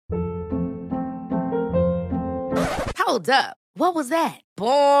Hold up. What was that?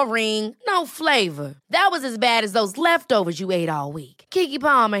 Boring. No flavor. That was as bad as those leftovers you ate all week. Keke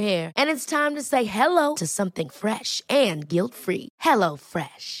Palmer here, and it's time to say hello to something fresh and guilt-free. Hello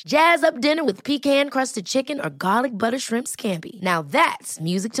Fresh. Jazz up dinner with pecan-crusted chicken or garlic butter shrimp scampi. Now that's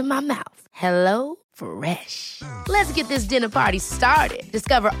music to my mouth. Hello Fresh. Let's get this dinner party started.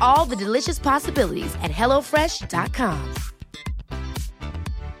 Discover all the delicious possibilities at hellofresh.com.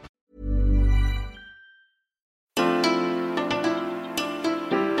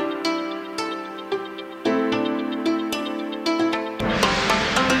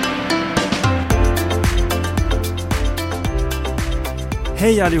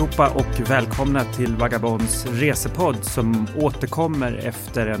 Hej allihopa och välkomna till Vagabonds resepodd som återkommer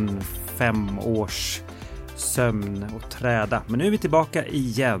efter en 5 års sömn och träda. Men nu är vi tillbaka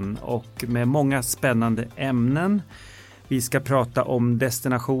igen och med många spännande ämnen. Vi ska prata om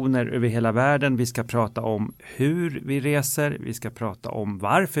destinationer över hela världen. Vi ska prata om hur vi reser. Vi ska prata om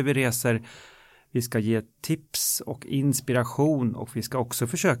varför vi reser. Vi ska ge tips och inspiration och vi ska också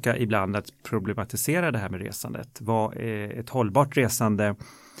försöka ibland att problematisera det här med resandet. Vad är ett hållbart resande?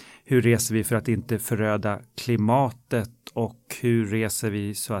 Hur reser vi för att inte föröda klimatet och hur reser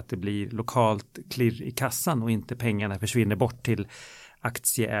vi så att det blir lokalt klirr i kassan och inte pengarna försvinner bort till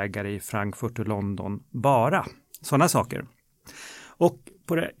aktieägare i Frankfurt och London bara. Sådana saker. Och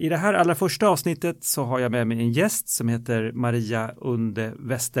i det här allra första avsnittet så har jag med mig en gäst som heter Maria Unde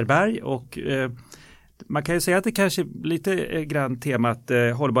Westerberg och man kan ju säga att det kanske är lite grann temat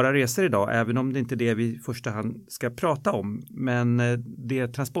hållbara resor idag, även om det inte är det vi i första hand ska prata om. Men det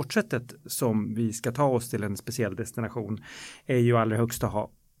transportsättet som vi ska ta oss till en speciell destination är ju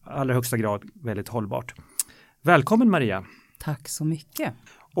allra högsta grad väldigt hållbart. Välkommen Maria! Tack så mycket!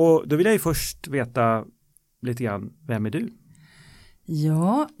 Och då vill jag ju först veta lite grann, vem är du?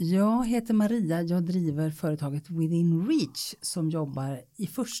 Ja, jag heter Maria. Jag driver företaget Within Reach som jobbar i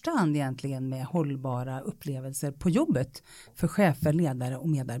första hand egentligen med hållbara upplevelser på jobbet för chefer, ledare och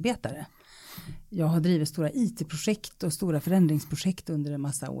medarbetare. Jag har drivit stora IT-projekt och stora förändringsprojekt under en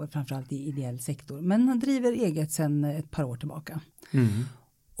massa år, framförallt i ideell sektor. Men jag driver eget sedan ett par år tillbaka. Mm.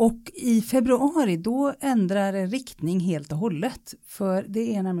 Och i februari då ändrar riktning helt och hållet. För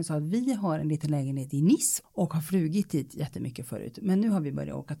det är nämligen så att vi har en liten lägenhet i Nice och har flugit dit jättemycket förut. Men nu har vi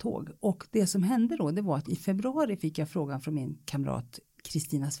börjat åka tåg. Och det som hände då, det var att i februari fick jag frågan från min kamrat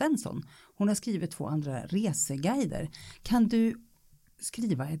Kristina Svensson. Hon har skrivit 2 andra reseguider. Kan du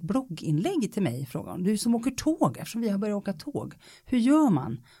skriva ett blogginlägg till mig, frågan. Du som åker tåg, eftersom vi har börjat åka tåg. Hur gör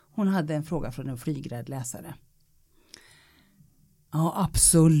man? Hon hade en fråga från en flygrädd läsare. Ja,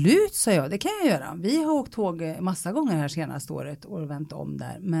 absolut, sa jag. Det kan jag göra. Vi har åkt tåg massa gånger här senaste året och vänt om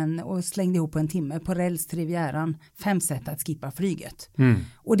där. Och slängde ihop på en timme på räls till Rivieran. 5 sätt att skippa flyget. Mm.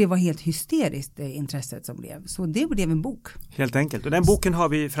 Och det var helt hysteriskt det intresset som blev. Så det blev en bok. Helt enkelt. Och den boken har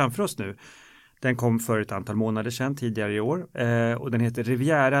vi framför oss nu. Den kom för ett antal månader sedan, tidigare i år. Och den heter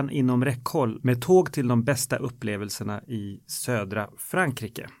Rivieran inom räckhåll med tåg till de bästa upplevelserna i södra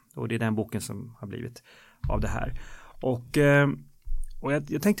Frankrike. Och det är den boken som har blivit av det här. Och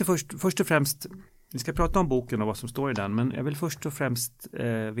jag tänkte först och främst, vi ska prata om boken och vad som står i den, men jag vill först och främst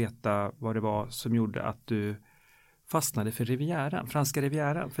veta vad det var som gjorde att du fastnade för Rivieran, franska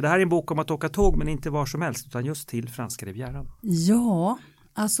Rivieran. För det här är en bok om att åka tåg, men inte var som helst, utan just till franska Rivieran. Ja,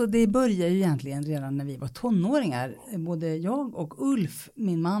 alltså det börjar ju egentligen redan när vi var tonåringar. Både jag och Ulf,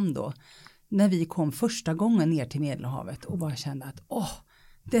 min man då, när vi kom första gången ner till Medelhavet och bara kände att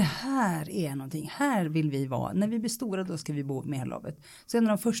det här är någonting, här vill vi vara. När vi blir stora då ska vi bo i Medelhavet. Så en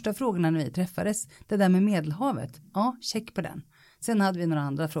av de första frågorna när vi träffades, det där med Medelhavet, ja, check på den. Sen hade vi några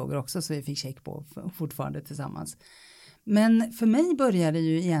andra frågor också så vi fick check på fortfarande tillsammans. Men för mig började det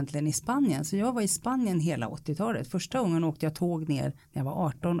ju egentligen i Spanien. Så jag var i Spanien hela 80-talet. Första gången åkte jag tåg ner när jag var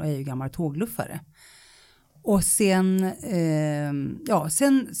 18 och jag är ju gammal tågluffare. Och sen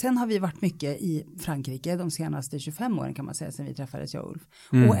har vi varit mycket i Frankrike de senaste 25 åren kan man säga sedan vi träffades, jag och Ulf.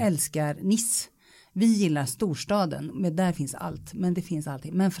 Och älskar Nice. Vi gillar storstaden, men där finns allt. Men det finns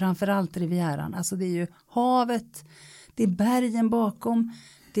allting. Men framförallt Rivieran. Alltså det är ju havet, det är bergen bakom,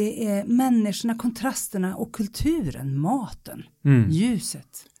 det är människorna, kontrasterna och kulturen, maten,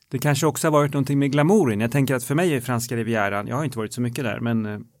 ljuset. Det kanske också har varit någonting med glamouren. Jag tänker att för mig är franska Rivieran, jag har inte varit så mycket där,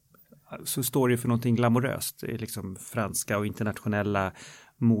 men så står det för någonting glamoröst. Det är liksom franska och internationella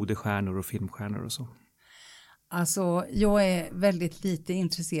modestjärnor och filmstjärnor och så. Alltså jag är väldigt lite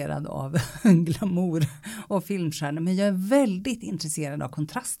intresserad av glamour och filmstjärnor, men jag är väldigt intresserad av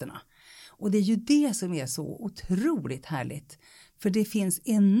kontrasterna. Och det är ju det som är så otroligt härligt. För det finns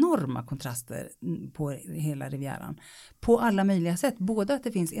enorma kontraster på hela Rivieran. På alla möjliga sätt. Både att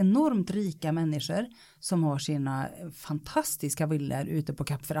det finns enormt rika människor som har sina fantastiska villor ute på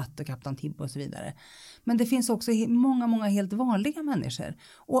Cap Ferrat och Cap d'Antibes och så vidare. Men det finns också många helt vanliga människor.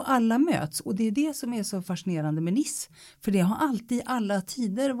 Och alla möts. Och det är det som är så fascinerande med Nice. För det har alltid i alla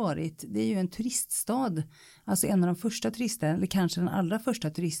tider varit, det är ju en turiststad. Alltså en av de första turisterna, eller kanske den allra första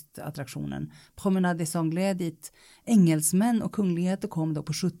turistattraktionen. Promenade des Anglais, dit engelsmän och kungligheter kom då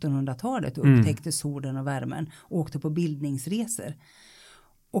på 1700-talet och upptäckte solen och värmen och åkte på bildningsresor.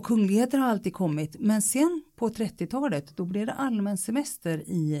 Och kungligheter har alltid kommit, men sen på 30-talet då blev det allmän semester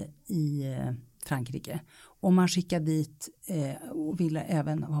i Frankrike. Och man skickade dit och ville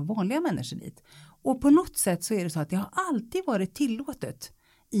även ha vanliga människor dit. Och på något sätt så är det så att det har alltid varit tillåtet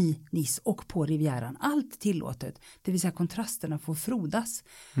i Nice och på Rivieran. Allt tillåtet, det vill säga kontrasterna får frodas.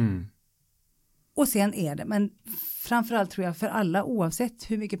 Och sen är det, men framförallt tror jag för alla,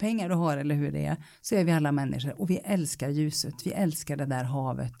 oavsett hur mycket pengar du har eller hur det är, så är vi alla människor och vi älskar ljuset, vi älskar det där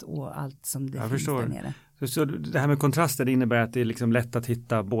havet och allt som det finns där nere. Så det här med kontraster, det innebär att det är liksom lätt att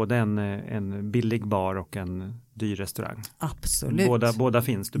hitta både en billig bar och en dyr restaurang. Absolut. Båda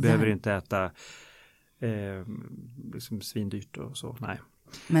finns, du behöver inte äta liksom svindyrt och så, nej.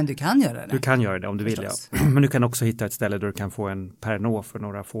 Men du kan göra det. Du kan göra det om du vill, ja. Men du kan också hitta ett ställe där du kan få en Pernod för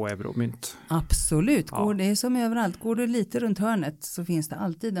några få euromynt. Absolut, det är som överallt. Går du lite runt hörnet så finns det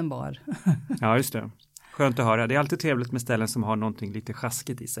alltid en bar. Ja, just det. Skönt att höra. Det är alltid trevligt med ställen som har någonting lite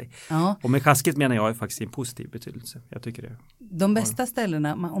sjaskigt i sig. Ja. Och med sjaskigt menar jag faktiskt i en positiv betydelse. Jag tycker det. De bästa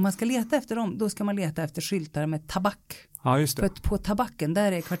ställena, om man ska leta efter dem, då ska man leta efter skyltar med tabak. Ja, just det. För på tabaken,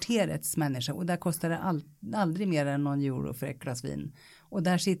 där är kvarterets människa och där kostar det aldrig mer än någon euro för ett glas vin. Och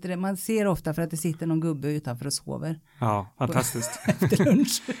där sitter det, man ser ofta för att det sitter någon gubbe utanför och sover. Ja, fantastiskt. Efter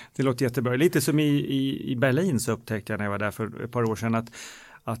lunch. Det låter jättebra. Lite som i Berlin så upptäckte jag när jag var där för ett par år sedan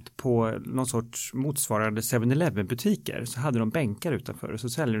att på någon sorts motsvarande 7-Eleven-butiker så hade de bänkar utanför och så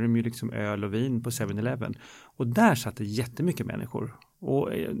säljer de ju liksom öl och vin på 7-Eleven. Och där satt det jättemycket människor. Och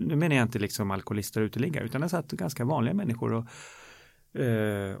nu menar jag inte liksom alkoholister och uteliggare utan det satt ganska vanliga människor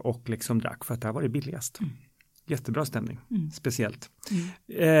och liksom drack för att det här var det billigast. Jättebra stämning, speciellt.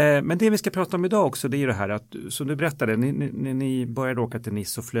 Men det vi ska prata om idag också, det är ju det här att, som du berättade, när ni började åka till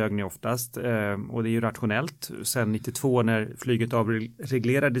Nice så flög ni oftast och det är ju rationellt. Sen 92 när flyget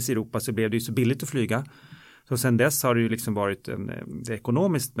avreglerades i Europa så blev det ju så billigt att flyga. Så sen dess har det ju liksom varit det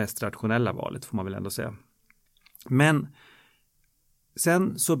ekonomiskt mest rationella valet får man väl ändå säga. Men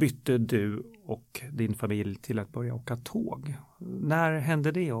sen så bytte du och din familj till att börja åka tåg. När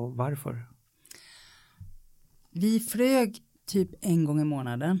hände det och varför? Vi flög typ en gång i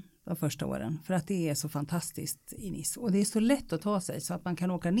månaden de första åren för att det är så fantastiskt i Nice. Och det är så lätt att ta sig så att man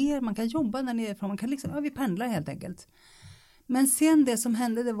kan åka ner, man kan jobba där nerifrån, man kan liksom, vi pendlar helt enkelt. Men sen det som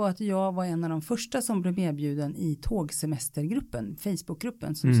hände det var att jag var en av de första som blev erbjuden i tågsemestergruppen,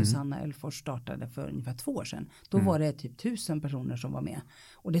 Facebookgruppen som Susanna Elfors startade för ungefär 2 år sedan. Då var det typ 1000 personer som var med.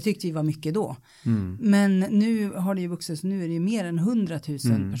 Och det tyckte vi var mycket då. Men nu har det ju vuxit så nu är det ju mer än 100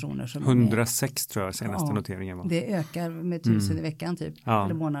 000 personer som är med. 106 tror jag senaste noteringen var. Det ökar med 1000 i veckan typ,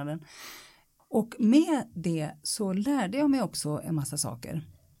 eller månaden. Och med det så lärde jag mig också en massa saker.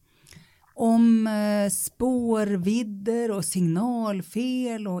 Om spårvidder och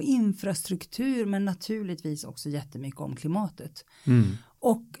signalfel och infrastruktur men naturligtvis också jättemycket om klimatet.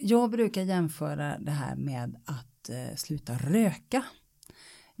 Och jag brukar jämföra det här med att sluta röka.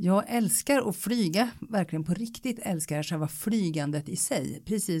 Jag älskar att flyga, verkligen på riktigt älskar jag själva flygandet i sig.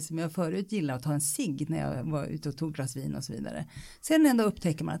 Precis som jag förut gillade att ta en cigg när jag var ute och tog glas vin och så vidare. Sen ändå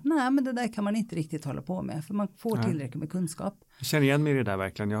upptäcker man att nej men det där kan man inte riktigt hålla på med. För man får tillräckligt med kunskap. Jag känner igen mig i det där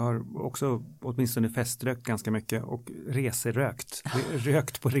verkligen. Jag har också åtminstone feströkt ganska mycket och reserökt.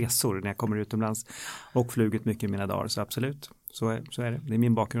 Rökt på resor när jag kommer utomlands. Och flugit mycket i mina dagar så absolut. Så är det. Det är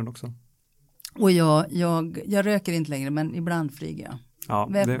min bakgrund också. Och jag röker inte längre men ibland flyger jag. Ja,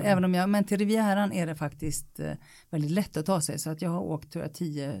 Även om men till Rivieran är det faktiskt väldigt lätt att ta sig så att jag har åkt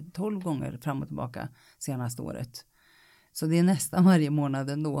 10-12 gånger fram och tillbaka senaste året. Så det är nästan varje månad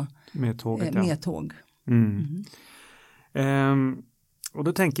ändå. Med tåget, med tåg. Och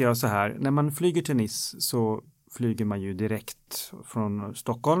då tänker jag så här, när man flyger till Nice så flyger man ju direkt från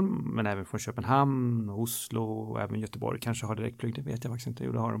Stockholm men även från Köpenhamn, Oslo och även Göteborg kanske har direktflyg, det vet jag faktiskt inte.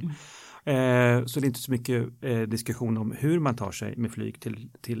 Jo, det har de. Så det är inte så mycket diskussion om hur man tar sig med flyg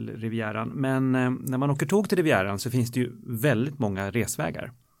till Rivieran. Men när man åker tåg till Rivieran så finns det ju väldigt många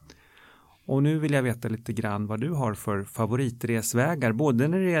resvägar. Och nu vill jag veta lite grann vad du har för favoritresvägar. Både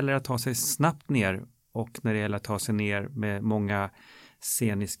när det gäller att ta sig snabbt ner och när det gäller att ta sig ner med många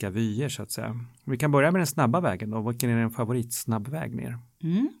sceniska vyer så att säga. Vi kan börja med den snabba vägen då. Vilken är din favoritsnabb väg ner?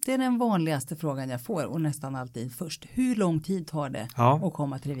 Det är den vanligaste frågan jag får och nästan alltid först. Hur lång tid tar det att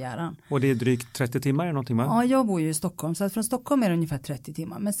komma till Rivieran? Och det är drygt 30 timmar eller någonting va? Ja, jag bor ju i Stockholm så att från Stockholm är det ungefär 30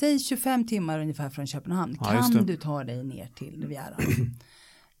 timmar. Men säg 25 timmar ungefär från Köpenhamn. Kan du ta dig ner till Rivieran?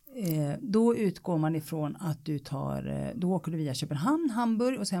 Då utgår man ifrån att då åker du via Köpenhamn,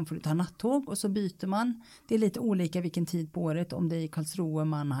 Hamburg och sen får du ta nattåg och så byter man. Det är lite olika vilken tid på året, om det är Karlsruhe,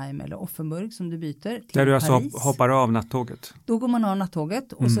 Mannheim eller Offenburg som du byter till där du alltså Paris. Hoppar av nattåget? Då går man av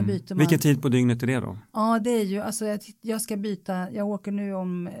nattåget och så byter man. Vilken tid på dygnet är det då? Ja, det är ju, alltså jag ska byta, jag åker nu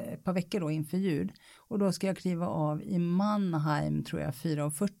om ett par veckor då inför jul och då ska jag kliva av i Mannheim tror jag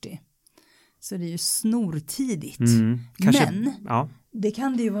 4:40. Så det är ju snortidigt. Men det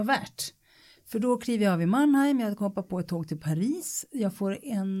kan det ju vara värt. För då kliver jag av i Mannheim, jag hoppar på ett tåg till Paris. Jag får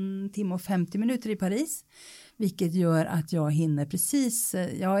 1 timme och 50 minuter i Paris. Vilket gör att jag hinner precis,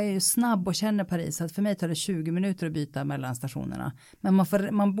 jag är ju snabb och känner Paris. Så att för mig tar det 20 minuter att byta mellan stationerna. Men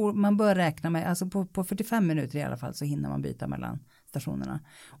man bör räkna med, alltså på 45 minuter i alla fall så hinner man byta mellan stationerna.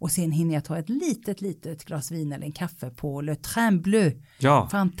 Och sen hinner jag ta ett litet glas vin eller en kaffe på Le Train Bleu. Ja.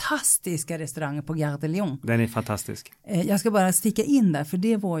 Fantastiska restauranger på Gare de Lyon. Den är fantastisk. Jag ska bara sticka in där för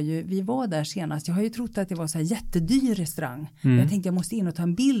det var ju, vi var där senast. Jag har ju trott att det var så här jättedyr restaurang. Jag tänkte jag måste in och ta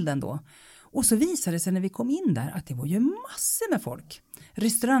en bild ändå. Och så visade det sig när vi kom in där att det var ju massor med folk.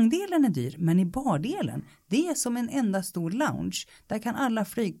 Restaurangdelen är dyr, men i bardelen, det är som en enda stor lounge. Där kan alla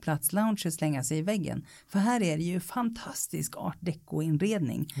flygplatslounger slänga sig i väggen. För här är det ju fantastisk art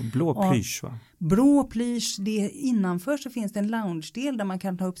deco-inredning. Blå plysch va? Blå plysch, innanför så finns det en lounge-del där man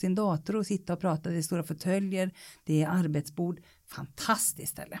kan ta upp sin dator och sitta och prata. Det är stora fåtöljer, det är arbetsbord.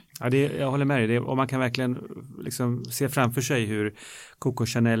 Fantastiskt ställe. Ja, jag håller med dig. Och man kan verkligen liksom se framför sig hur Coco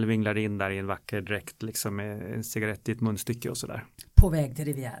Chanel vinglar in där i en vacker dräkt liksom med en cigarett i ett munstycke och sådär. På väg till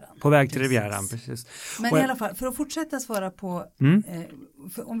Rivieran. Precis. Men i alla fall, för att fortsätta svara på,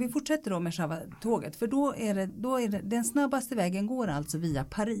 om vi fortsätter då med själva tåget, för då är det, den snabbaste vägen går alltså via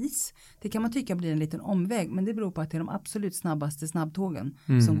Paris. Det kan man tycka blir en liten omväg, men det beror på att det är de absolut snabbaste snabbtågen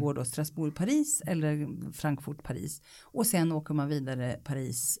som går då Strasbourg-Paris eller Frankfurt-Paris. Och sen åker man vidare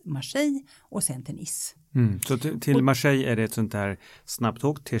Paris-Marseille och sen till Nice. Så till Marseille är det ett sånt här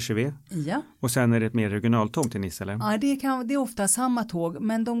snabbtåg, TGV. Ja. Och sen är det ett mer regionaltåg till Nice, eller? Ja, det är ofta samma tåg,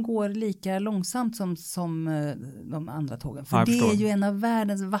 men de går lika långsamt som de andra tågen. För det är ju en av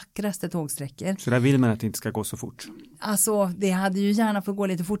världens vackraste tågsträckor. Så där vill man att det inte ska gå så fort? Alltså, det hade ju gärna fått gå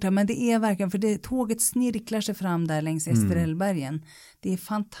lite fortare, men det är verkligen, för tåget snirklar sig fram där längs Esterellbergen. Det är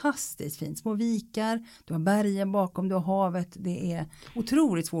fantastiskt fint. Små vikar, du har bergen bakom, du har havet. Det är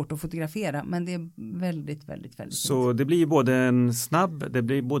otroligt svårt att fotografera, men det är väldigt, väldigt, väldigt så fint. Det blir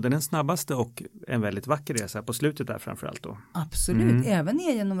både den snabbaste och en väldigt vacker resa på slutet där framförallt då. Absolut, även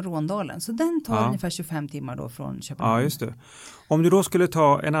ner genom Råndalen. Så den tar ungefär 25 timmar då från Köpenhamn. Ja, just det. Om du då skulle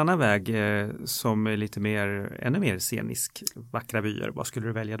ta en annan väg som är lite ännu mer scenisk, vackra vyer, vad skulle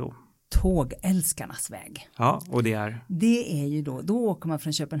du välja då? Tågälskarnas väg. Ja, och det är? Det är ju då åker man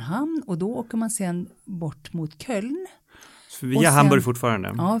från Köpenhamn och då åker man sen bort mot Köln. Så via Hamburg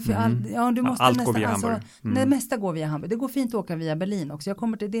fortfarande? Ja, för du måste allt går via Hamburg. Det mesta går via Hamburg. Det går fint att åka via Berlin också. Jag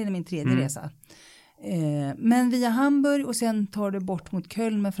kommer till det är min tredje resa. Men via Hamburg och sen tar du bort mot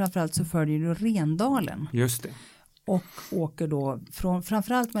Köln, men framförallt så följer du Rendalen. Just det. Och åker då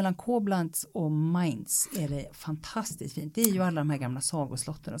framförallt mellan Koblenz och Mainz är det fantastiskt fint. Det är ju alla de här gamla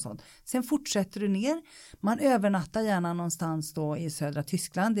sagoslotten och sånt. Sen fortsätter du ner. Man övernattar gärna någonstans då i södra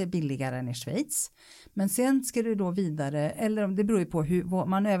Tyskland. Det är billigare än i Schweiz. Men sen ska du då vidare, eller det beror ju på hur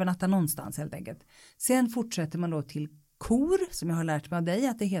man övernattar någonstans helt enkelt. Sen fortsätter man då till Chur, som jag har lärt mig av dig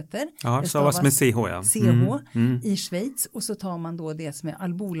att det heter. Ja, det stavas med CH, ja. CH i Schweiz. Och så tar man då det som är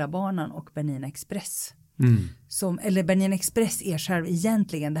Albolabanan och Bernina Express. Eller Bernina Express är själv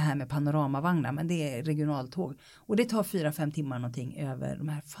egentligen det här med panoramavagnar, men det är regionaltåg. Och det tar 4-5 timmar någonting över de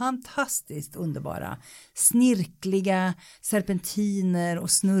här fantastiskt underbara snirkliga serpentiner och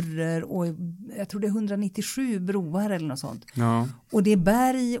snurror och jag tror det är 197 broar eller något sånt. Ja. Och det är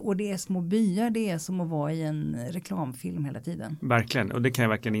berg och det är små byar, det är som att vara i en reklamfilm hela tiden. Verkligen, och det kan jag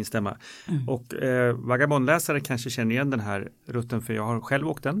verkligen instämma. Och vagabondläsare kanske känner igen den här rutten, för jag har själv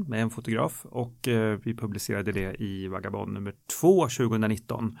åkt den med en fotograf och vi publicerade det i Vagabond nummer 2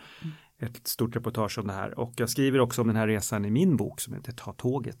 2019. Ett stort reportage om det här. Och jag skriver också om den här resan i min bok som heter Ta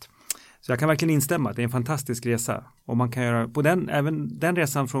tåget. Så jag kan verkligen instämma. Det är en fantastisk resa. Och man kan göra på även den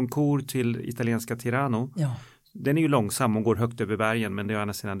resan från Chur till italienska Tirano. Ja. Den är ju långsam och går högt över bergen, men det är å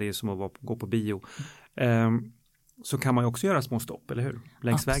andra sidan det är som att gå på bio. så kan man ju också göra små stopp, eller hur?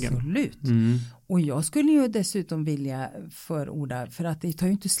 Längs vägen. Absolut. Och jag skulle ju dessutom vilja förorda, för att det tar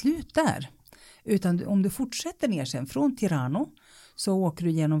ju inte slut där. Utan om du fortsätter ner sen från Tirano så åker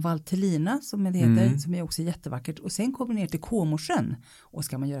du genom Valtellina som det heter, som är också jättevackert. Och sen kommer ner till Comosjön. Och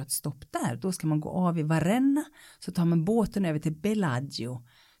ska man göra ett stopp där, då ska man gå av i Varenna. Så tar man båten över till Bellagio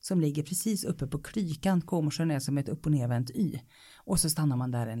som ligger precis uppe på Krykan. Comosjön är som ett upp- och nervänt y. Och så stannar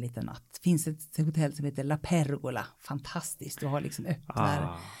man där en liten natt. Finns ett hotell som heter La Pergola. Fantastiskt. Du har liksom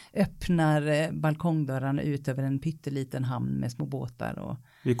öppnar balkongdörrarna ut över en pytteliten hamn med små båtar. Och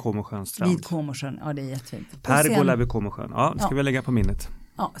vid Comosjön strand. Vid Comosjön, ja det är jättefint. Pergola vid Comosjön, ja, ska vi lägga på minnet.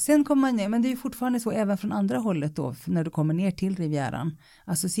 Ja, sen kommer man ner, men det är ju fortfarande så även från andra hållet då, när du kommer ner till Rivieran.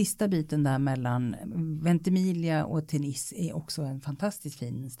 Alltså sista biten där mellan Ventimiglia och Tennis är också en fantastiskt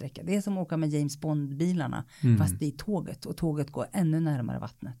fin sträcka. Det är som att åka med James Bond-bilarna, fast det är tåget, och tåget går ännu närmare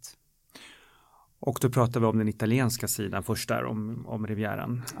vattnet. Och då pratar vi om den italienska sidan först där, om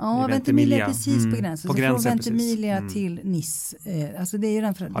Rivieran. Ja, Ventimiglia är precis på gränsen. Så från Ventimiglia till Nice, alltså det är ju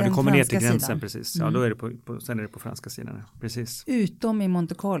den franska sidan. Ja, du kommer ner till gränsen, precis. Ja, då är det sen är det på franska sidan, precis. Utom i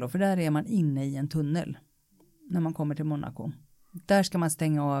Monte Carlo, för där är man inne i en tunnel när man kommer till Monaco. Där ska man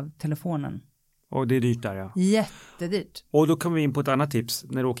stänga av telefonen. Och det är dyrt där, ja. Jättedyrt. Och då kommer vi in på ett annat tips.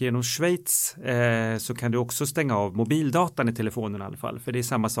 När du åker genom Schweiz så kan du också stänga av mobildatan i telefonen i alla fall. För det är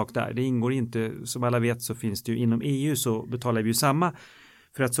samma sak där. Det ingår inte, som alla vet så finns det ju inom EU så betalar vi ju samma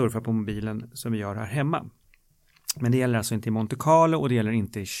för att surfa på mobilen som vi gör här hemma. Men det gäller alltså inte i Monte Carlo och det gäller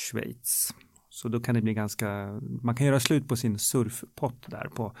inte i Schweiz. Så då kan det bli man kan göra slut på sin surfpott där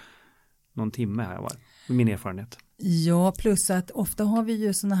på någon timme här, min erfarenhet. Ja, plus att ofta har vi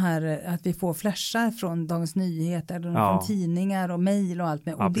ju såna här att vi får flashar från Dagens Nyheter eller från tidningar och mejl och allt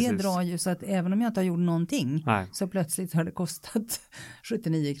med. Och det drar ju så att även om jag inte har gjort någonting så plötsligt har det kostat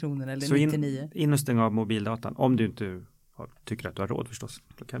 79 kronor eller så 99. Så in och stänga av mobildatan om du inte tycker att du har råd förstås.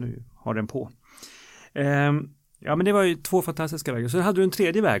 Då kan du ju ha den på. Ja, men det var ju 2 fantastiska vägar. Så hade du en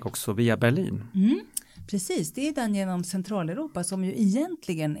tredje väg också via Berlin. Precis, det är den genom Centraleuropa som ju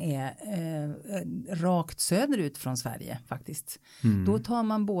egentligen är rakt söderut från Sverige faktiskt. Då tar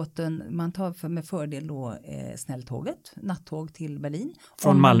man båten, man tar med fördel då snälltåget, nattåg till Berlin.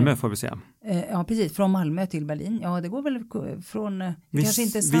 Från Malmö får vi säga. Ja, precis, från Malmö till Berlin. Ja, det går väl från, kanske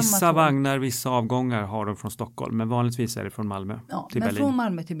inte samma vissa tåg. Vagnar, vissa avgångar har de från Stockholm, men vanligtvis är det från Malmö till Berlin. Men från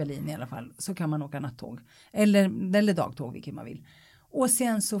Malmö till Berlin i alla fall så kan man åka nattåg. Eller dagtåg, vilket man vill. Och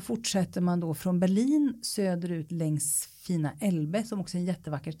sen så fortsätter man då från Berlin söderut längs fina Elbe som också är en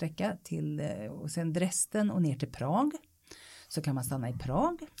jättevacker sträcka till och sen Dresden och ner till Prag. Så kan man stanna i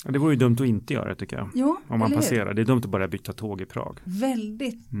Prag. Ja, det vore ju dumt att inte göra tycker jag. Ja, om man passerar. Det är dumt att bara byta tåg i Prag.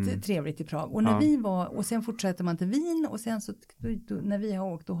 Väldigt trevligt i Prag. Och när vi och sen fortsätter man till Wien och sen så när vi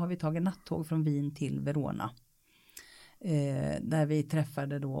har åkt då har vi tagit nattåg från Wien till Verona. Där vi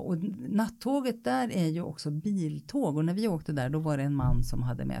träffade då, och nattåget där är ju också biltåg, och när vi åkte där då var det en man som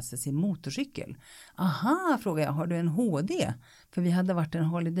hade med sig sin motorcykel. Aha, frågade jag, har du en HD? För vi hade varit en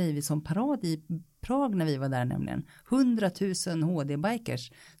Harley Davidson-parad i Prag när vi var där nämligen. 100 000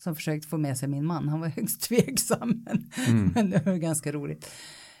 HD-bikers som försökte få med sig min man. Han var högst tveksam men det var ganska roligt.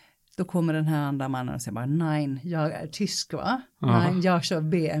 Då kommer den här andra mannen och säger bara, nej, jag är tysk va? Nej, jag kör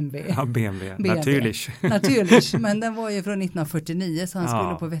BMW. Ja, BMW. Naturligt, men den var ju från 1949 så han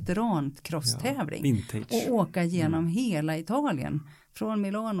skulle på veterancross-tävling. Och åka genom hela Italien. Från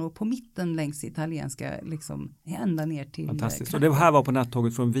Milano på mitten längs italienska, liksom ända ner till... Fantastiskt. Och det här var på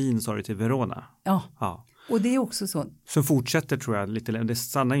nattåget från Wien, sa du, till Verona? Ja. Och det är också så. Så fortsätter tror jag lite, det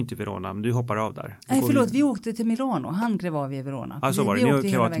stannar ju inte i Verona, men du hoppar av där. Nej, förlåt, vi åkte till Milano, han klev av i Verona. Ja, så var det, ni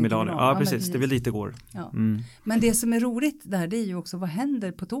klev av till Milano. Ja, precis, det är väl lite går. Ja. Men det som är roligt där, det är ju också, vad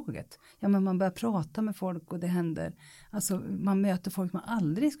händer på tåget? Ja, men man börjar prata med folk och det händer, alltså man möter folk man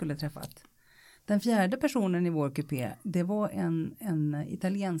aldrig skulle träffat. Den fjärde personen i vår kupé, det var en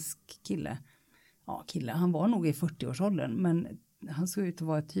italiensk kille. Ja, han var nog i 40-årsåldern, men han såg ut att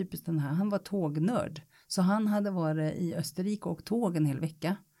vara typiskt den här, han var tågnörd. Så han hade varit i Österrike och tåg en hel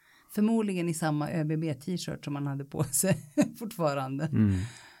vecka. Förmodligen i samma ÖBB-t-shirt som han hade på sig fortfarande.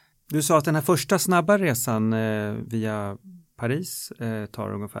 Du sa att den här första snabba resan via Paris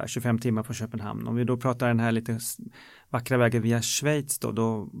tar ungefär 25 timmar från Köpenhamn. Om vi då pratar den här lite vackra vägen via Schweiz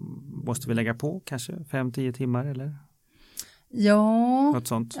då måste vi lägga på kanske 5-10 timmar eller? Ja. Något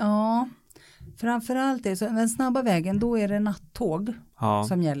sånt. Ja. Framförallt är så den snabba vägen, då är det nattåg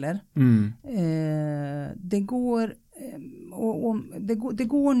som gäller. Det går det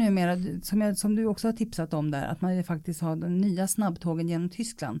går numera, som du också har tipsat om där, att man faktiskt har de nya snabbtågen genom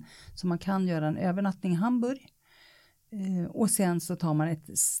Tyskland. Så man kan göra en övernattning i Hamburg. Och sen så tar man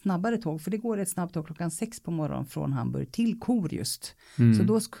ett snabbare tåg, för det går ett snabbtåg 6:00 på morgonen från Hamburg till Chur just. Så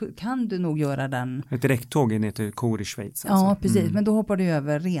då kan du nog göra den. Ett direkttåg ner till Chur i Schweiz. Alltså. Ja, precis. Men då hoppar du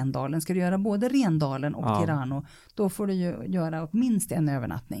över Rendalen. Ska du göra både Rendalen och Tirano, då får du ju göra minst en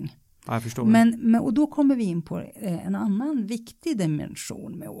övernattning. Ja, jag förstår. Men, och då kommer vi in på en annan viktig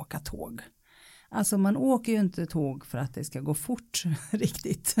dimension med att åka tåg. Alltså man åker ju inte tåg för att det ska gå fort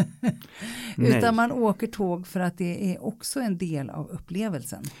riktigt. Utan man åker tåg för att det är också en del av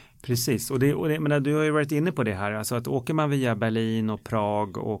upplevelsen. Precis, och men du har ju varit inne på det här. Alltså att åker man via Berlin och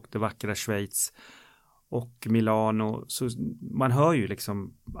Prag och det vackra Schweiz och Milano, så man hör ju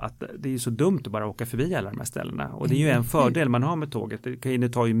liksom att det är så dumt att bara åka förbi alla de här ställena. Och det är ju en fördel man har med tåget. Det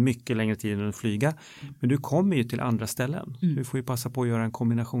tar ju mycket längre tid än att flyga. Men du kommer ju till andra ställen. Du får ju passa på att göra en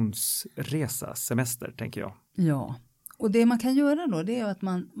kombinationsresa, semester, tänker jag. Ja, och det man kan göra då, det är att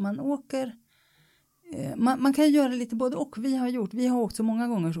man åker. Man kan göra lite både och. Vi har åkt så många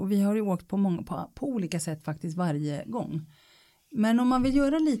gånger, och vi har ju åkt på olika sätt faktiskt varje gång. Men om man vill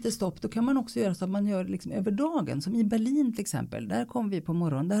göra lite stopp, då kan man också göra så att man gör liksom över dagen. Som i Berlin till exempel, där kom vi på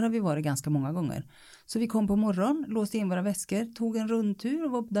morgonen. Där har vi varit ganska många gånger. Så vi kom på morgonen, låste in våra väskor, tog en rundtur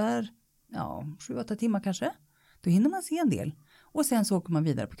och var där 7-8 timmar kanske. Då hinner man se en del. Och sen så åker man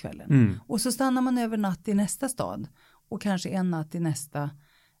vidare på kvällen. Och så stannar man över natt i nästa stad. Och kanske en natt i nästa,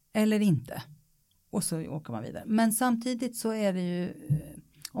 eller inte. Och så åker man vidare. Men samtidigt så är det ju,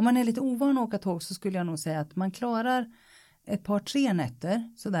 om man är lite ovan att åka tåg, så skulle jag nog säga att man klarar ett par 3 nätter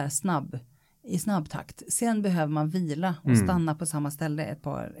sådär i snabbtakt. Sen behöver man vila och stanna på samma ställe ett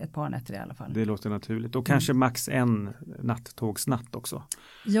par nätter i alla fall. Det låter naturligt. Och kanske max en nattågsnatt också.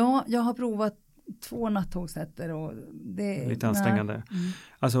 Ja, jag har provat 2 nattågsnätter och det är lite ansträngande.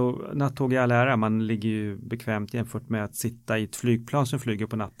 Alltså nattåg i all ära, man ligger ju bekvämt jämfört med att sitta i ett flygplan som flyger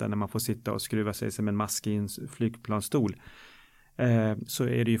på natten, när man får sitta och skruva sig som en mask i en flygplansstol. Så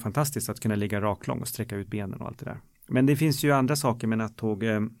är det ju fantastiskt att kunna ligga raklång och sträcka ut benen och allt det där. Men det finns ju andra saker med nattåg.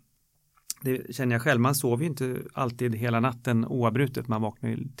 Det känner jag själv, man sover ju inte alltid hela natten oavbrutet. Man vaknar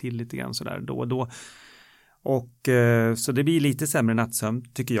ju till lite grann sådär då och då. Och så det blir lite sämre nattsömn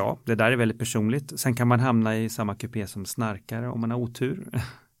tycker jag. Det där är väldigt personligt. Sen kan man hamna i samma kupé som snarkare om man har otur.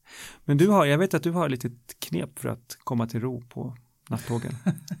 Men jag vet att du har lite knep för att komma till ro på nattågen.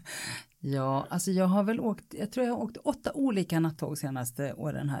 Ja, alltså jag har åkt 8 olika nattåg senaste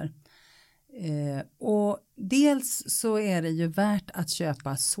åren här. Och dels så är det ju värt att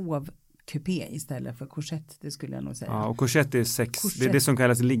köpa sovkupé istället för korsett, det skulle jag nog säga. Ja, och korsett är 6, det är det som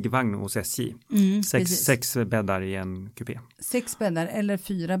kallas liggvagn hos SJ. 6 bäddar i en kupé. 6 bäddar eller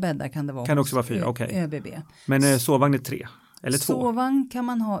 4 bäddar kan det vara. Kan det också vara 4, okej. ÖBB. Men sovvagn är 3 eller 2.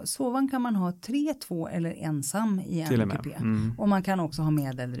 Sovvagn kan man ha 3, 2 eller ensam i en kupé. Och man kan också ha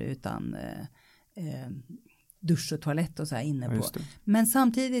med eller utan dusch och toalett och så här inne på. Men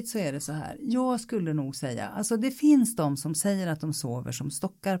samtidigt så är det så här. Jag skulle nog säga, alltså det finns de som säger att de sover som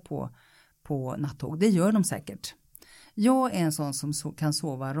stockar på nattåg. Det gör de säkert. Jag är en sån som kan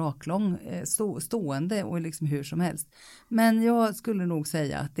sova raklång, stående och liksom hur som helst. Men jag skulle nog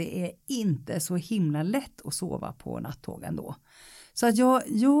säga att det är inte så himla lätt att sova på nattåg ändå. Så att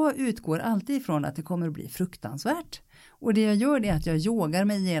jag utgår alltid ifrån att det kommer att bli fruktansvärt. Och det jag gör är att jag yogar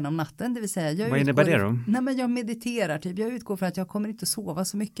mig igenom natten. Det vill säga vad innebär det då? Nej, men jag mediterar typ. Jag utgår från att jag kommer inte sova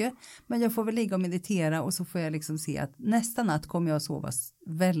så mycket. Men jag får väl ligga och meditera. Och så får jag liksom se att nästa natt kommer jag att sova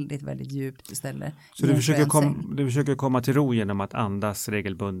väldigt, väldigt djupt istället. Så du försöker komma till ro genom att andas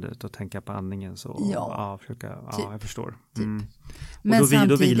regelbundet och tänka på andningen? Så, typ. Jag förstår. Typ. Och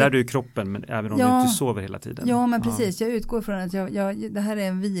då vilar du i kroppen, men även om du inte sover hela tiden. Ja, men precis. Jag utgår från att det här är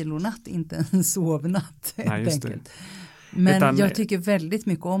en vilonatt, inte en sovnatt. Nej, just det. Men jag tycker väldigt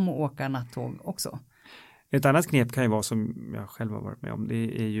mycket om att åka nattåg också. Ett annat knep kan ju vara, som jag själv har varit med om,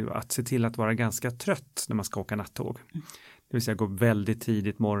 det är ju att se till att vara ganska trött när man ska åka nattåg. Det vill säga gå väldigt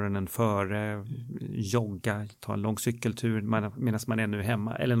tidigt morgonen före, jogga, ta en lång cykeltur medan man ännu är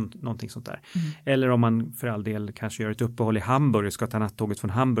hemma eller någonting sånt där. Eller om man för all del kanske gör ett uppehåll i Hamburg och ska ta nattåget från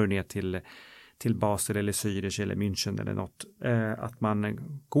Hamburg ner till Basel eller Zürich eller München eller något, att man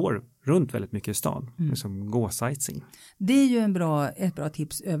går runt väldigt mycket i stan, liksom gå sightseeing. Det är ju ett bra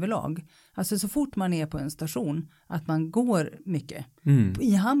tips överlag. Alltså så fort man är på en station, att man går mycket.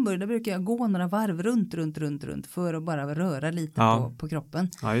 I Hamburg där brukar jag gå några varv runt för att bara röra lite på kroppen.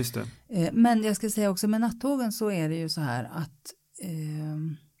 Ja, just det. Men jag ska säga också med nattågen så är det ju så här att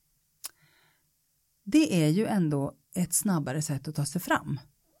det är ju ändå ett snabbare sätt att ta sig fram.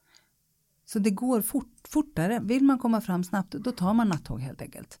 Så det går fortare. Vill man komma fram snabbt, då tar man nattåg helt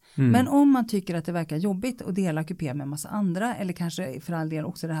enkelt. Men om man tycker att det verkar jobbigt att dela kupé med en massa andra, eller kanske för all del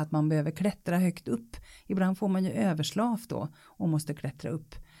också det här att man behöver klättra högt upp. Ibland får man ju överslav då och måste klättra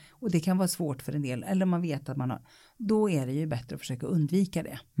upp. Och det kan vara svårt för en del, eller man vet att man har. Då är det ju bättre att försöka undvika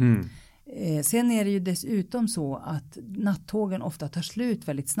det. Sen är det ju dessutom så att nattågen ofta tar slut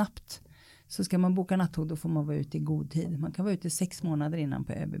väldigt snabbt. Så ska man boka nattåg, då får man vara ute i god tid. Man kan vara ute 6 månader innan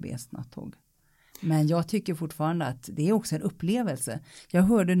på ÖBBs nattåg. Men jag tycker fortfarande att det är också en upplevelse. Jag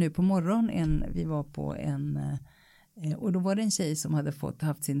hörde nu på morgonen, vi var på och då var det en tjej som hade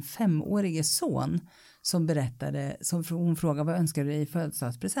haft sin 5-årige son som berättade, hon frågade vad önskar du i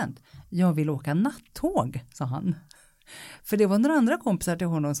födelsedagspresent? Jag vill åka nattåg, sa han. För det var några andra kompisar till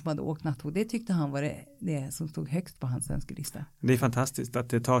honom som hade åkt nattåg. Det tyckte han var det som stod högst på hans önskelista. Det är fantastiskt att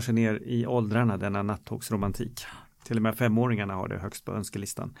det tar sig ner i åldrarna, denna nattågsromantik. Till och med 5-åringarna har det högst på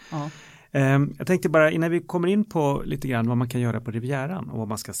önskelistan. Ja. Jag tänkte bara innan vi kommer in på lite grann vad man kan göra på Rivieran och vad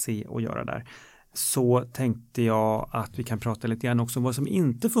man ska se och göra där. Så tänkte jag att vi kan prata lite grann också om vad som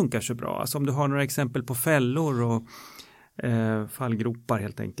inte funkar så bra. Alltså om du har några exempel på fällor och fallgropar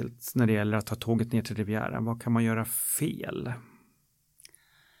helt enkelt när det gäller att ta tåget ner till Rivieran. Vad kan man göra fel?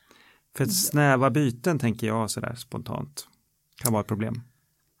 För snäva byten tänker jag sådär spontant kan vara ett problem.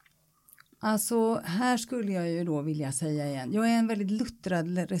 Alltså här skulle jag ju då vilja säga igen. Jag är en väldigt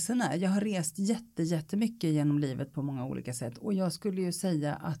luttrad resenär. Jag har rest jättemycket genom livet på många olika sätt. Och jag skulle ju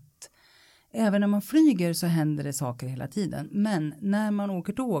säga att även när man flyger så händer det saker hela tiden. Men när man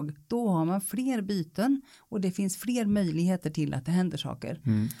åker tåg, då har man fler byten och det finns fler möjligheter till att det händer saker.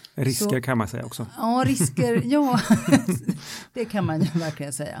 Risker så, kan man säga också. Ja, risker, ja. Det kan man ju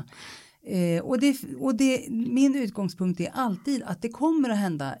verkligen säga. Min utgångspunkt är alltid att det kommer att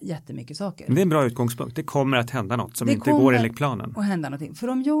hända jättemycket saker. Det är en bra utgångspunkt. Det kommer att hända något som inte går enligt planen. Och hända någonting. För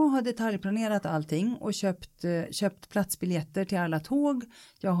om jag har detaljplanerat allting och köpt platsbiljetter till alla tåg,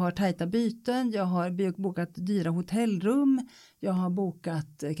 jag har tajta byten, jag har bokat dyra hotellrum, jag har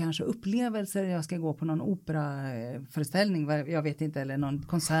bokat kanske upplevelser, jag ska gå på någon operaföreställning, jag vet inte, eller någon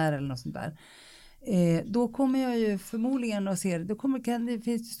konsert eller något sånt där. Då kommer jag ju förmodligen att se det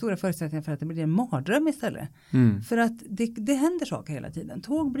finns stora förutsättningar för att det blir en mardröm istället. För att det händer saker hela tiden.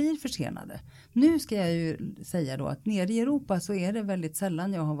 Tåg blir försenade. Nu ska jag ju säga då att nere i Europa så är det väldigt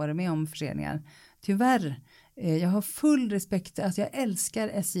sällan jag har varit med om förseningar. Tyvärr. Jag har full respekt, alltså jag älskar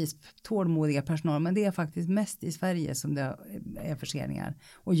SJs tålmodiga personal, men det är faktiskt mest i Sverige som det är förseningar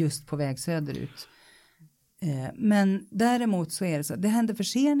och just på väg söderut. Men däremot så är det så, det händer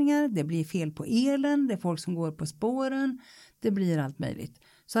förseningar, det blir fel på elen, det är folk som går på spåren, det blir allt möjligt.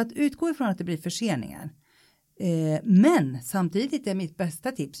 Så att utgå ifrån att det blir förseningar. Men samtidigt är mitt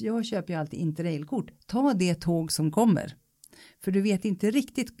bästa tips, jag köper ju alltid Interrailkort, ta det tåg som kommer. För du vet inte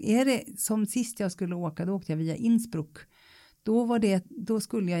riktigt, är det som sist jag skulle åka, då åkte jag via Innsbruck. Då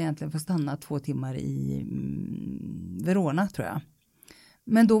skulle jag egentligen få stanna 2 timmar i Verona tror jag.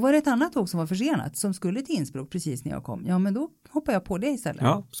 Men då var det ett annat tåg som var försenat som skulle till Innsbruck precis när jag kom. Ja, men då hoppar jag på det istället.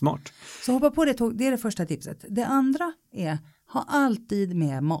 Ja, smart. Så hoppa på det tåg, det är det första tipset. Det andra är, ha alltid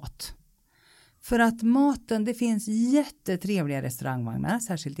med mat. För att maten, det finns jättetrevliga restaurangvagnar,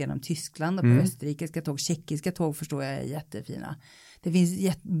 särskilt genom Tyskland och på österrikiska tåg, tjeckiska tåg förstår jag är jättefina. Det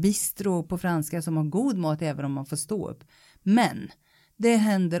finns bistro på franska som har god mat även om man får stå upp. Men det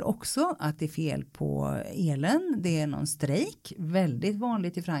händer också att det är fel på elen. Det är någon strejk. Väldigt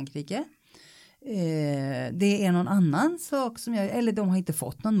vanligt i Frankrike. Det är någon annan sak som eller de har inte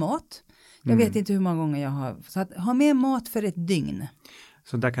fått någon mat. Jag vet inte hur många gånger jag har. Så att ha med mat för ett dygn.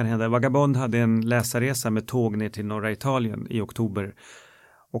 Så där kan hända. Vagabond hade en läsarresa med tåg ner till norra Italien i oktober.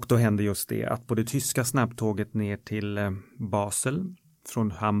 Och då hände just det att på det tyska snabbtåget ner till Basel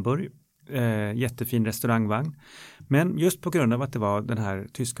från Hamburg. Jättefin restaurangvagn. Men just på grund av att det var den här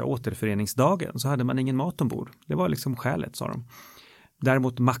tyska återföreningsdagen så hade man ingen mat ombord. Det var liksom skälet, sa de.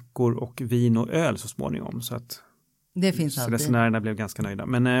 Däremot mackor och vin och öl så småningom. Så att det finns alltid. Resenärerna blev ganska nöjda.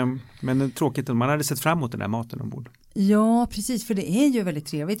 Men tråkigt, man hade sett fram emot den där maten ombord. Ja, precis. För det är ju väldigt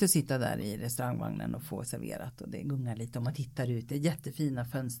trevligt att sitta där i restaurangvagnen och få serverat. Och det gungar lite om man tittar ut. Det är jättefina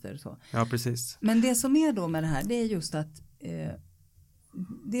fönster. Så. Ja, precis. Men det som är då med det här, det är just att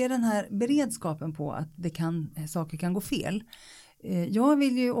det är den här beredskapen på att saker kan gå fel. Jag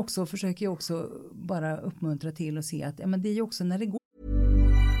vill ju också, försöker ju också bara uppmuntra till och se att men det är ju också när det går.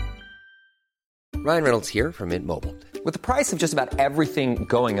 Ryan Reynolds here from Mint Mobile. With the price of just about everything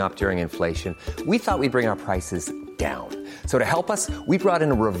going up during inflation, we thought we'd bring our prices down. So to help us, we brought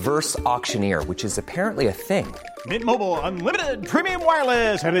in a reverse auctioneer, which is apparently a thing. Mint Mobile Unlimited Premium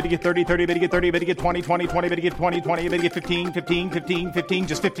Wireless. How to get 30, 30, bit to get 30, bit to get 20, 20, 20, bit to get 20, 20, bit to get 15, 15, 15, 15,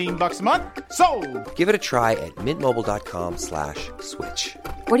 just $15 a month? Sold! Give it a try at mintmobile.com/switch.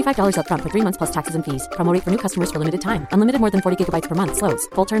 $45 up front for 3 months plus taxes and fees. Promo rate for new customers for limited time. Unlimited more than 40 gigabytes per month. Slows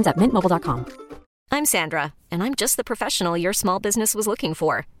full terms at mintmobile.com. I'm Sandra, and I'm just the professional your small business was looking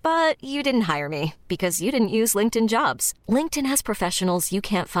for. But you didn't hire me because you didn't use LinkedIn Jobs. LinkedIn has professionals you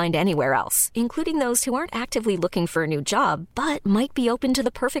can't find anywhere else, including those who aren't actively looking for a new job, but might be open to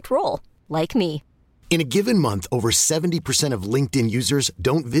the perfect role, like me. In a given month, over 70% of LinkedIn users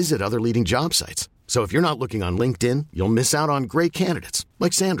don't visit other leading job sites. So if you're not looking on LinkedIn, you'll miss out on great candidates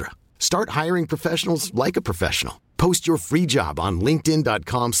like Sandra. Start hiring professionals like a professional. Post your free job on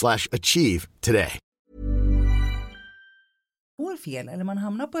linkedin.com/achieve today. Går fel eller man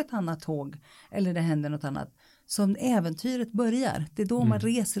hamnar på ett annat tåg eller det händer något annat som äventyret börjar. Det är då man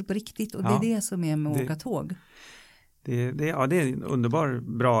reser på riktigt och det är det som är med att åka tåg. Det är en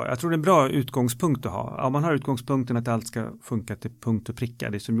underbar, bra, jag tror det är en bra utgångspunkt att ha. Om man har utgångspunkten att allt ska funka till punkt och pricka,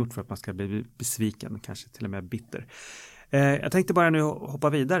 det är som gjort för att man ska bli besviken, kanske till och med bitter. Jag tänkte bara nu hoppa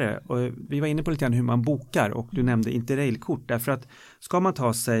vidare och vi var inne på lite grann hur man bokar och du nämnde Interrailkort därför att ska man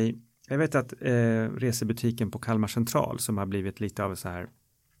ta sig, jag vet att resebutiken på Kalmar central som har blivit lite av så här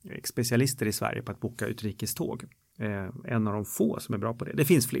specialister i Sverige på att boka utrikeståg, en av de få som är bra på det. Det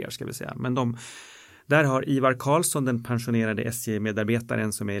finns fler ska vi säga, men där har Ivar Karlsson, den pensionerade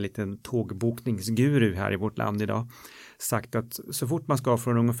SJ-medarbetaren som är en liten tågbokningsguru här i vårt land idag, sagt att så fort man ska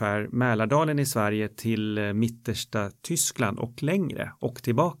från ungefär Mälardalen i Sverige till mittersta Tyskland och längre och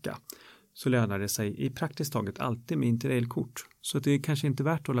tillbaka så lönar det sig i praktiskt taget alltid med Interrailkort. Så det är kanske inte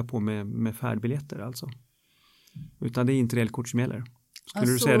värt att hålla på med färdbiljetter alltså. Utan det är Interrailkort som gäller.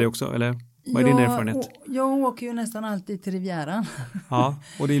 Skulle du säga det också eller? Vad är din erfarenhet? Jag åker ju nästan alltid till Rivieran. Ja,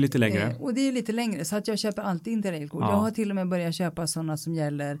 och det är lite längre. Och det är lite längre så att jag köper alltid Interrailkort. Jag har till och med börjat köpa sådana som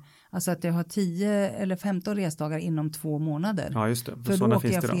gäller, alltså att jag har 10 eller 15 resdagar inom 2 månader. Ja, just det. För då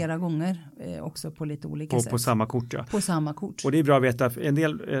åker jag flera gånger också på lite olika sätt. På samma kort, ja. På samma kort. Och det är bra att veta att en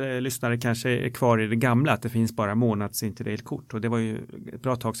del lyssnare kanske är kvar i det gamla, att det finns bara månads Interrailkort. Och det var ju ett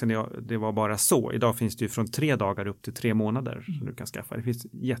bra tag sedan det var bara så. Idag finns det ju från 3 dagar upp till 3 månader som du kan skaffa. Det finns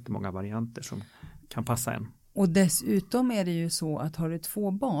jättemånga varianter som kan passa en. Och dessutom är det ju så att har du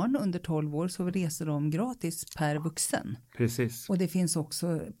 2 barn under 12 år så reser de gratis per vuxen. Precis. Och det finns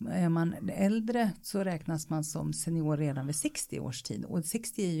också, är man äldre så räknas man som senior redan vid 60 års tid. Och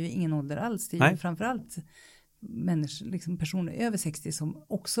 60 är ju ingen ålder alls. Det är ju framförallt människor, liksom personer över 60 som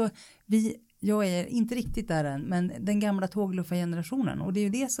också, jag är inte riktigt där än, men den gamla tågluffargenerationen. Och det är ju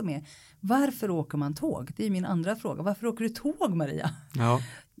det som är, varför åker man tåg? Det är min andra fråga. Varför åker du tåg, Maria? Ja.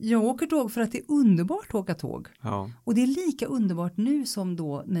 Jag åker tåg för att det är underbart att åka tåg. Ja. Och det är lika underbart nu som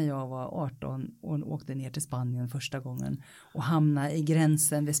då när jag var 18 och åkte ner till Spanien första gången. Och hamnade i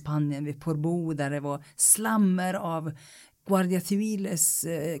gränsen vid Spanien, vid Portbou, där det var slammer av Guardia Civiles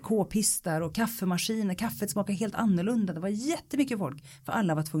k-pistar och kaffemaskiner. Kaffet smakar helt annorlunda. Det var jättemycket folk. För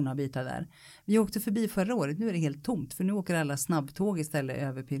alla var tvungna att byta där. Vi åkte förbi förra året. Nu är det helt tomt. För nu åker alla snabbtåg istället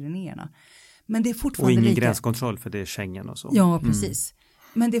över Pyrenéerna. Men det är fortfarande och ingen gränskontroll för det är Schengen och så. Ja, precis.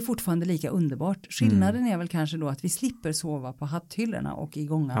 Men det är fortfarande lika underbart. Skillnaden är väl kanske då att vi slipper sova på hatthyllorna och i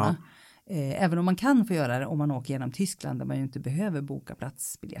gångarna. Ja. Även om man kan få göra det om man åker genom Tyskland där man ju inte behöver boka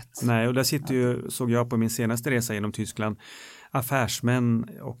platsbiljett. Nej, och där sitter ju, såg jag på min senaste resa genom Tyskland, affärsmän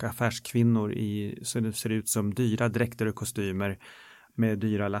och affärskvinnor så det ser ut som dyra dräkter och kostymer med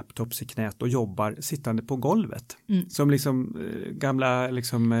dyra laptops i knät och jobbar sittande på golvet. Som liksom gamla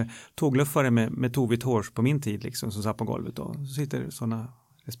liksom, tågluffare med tovigt hår på min tid liksom, som satt på golvet då. Så sitter sådana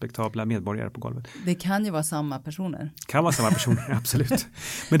respektabla medborgare på golvet. Det kan ju vara samma personer. Kan vara samma personer, absolut.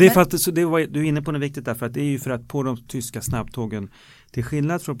 Men det är för att du är inne på något viktigt därför att det är ju för att på de tyska snabbtågen till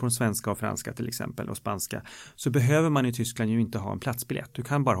skillnad från på de svenska och franska till exempel och spanska så behöver man i Tyskland ju inte ha en platsbiljett. Du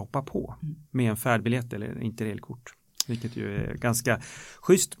kan bara hoppa på med en färdbiljett eller Interrailkort. Vilket ju är ganska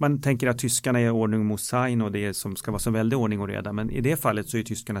schysst. Man tänker att tyskarna är ordning mot sign och det som ska vara så väldigt ordning och reda. Men i det fallet så är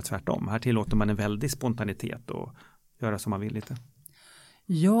tyskarna tvärtom. Här tillåter man en väldig spontanitet och göra som man vill lite.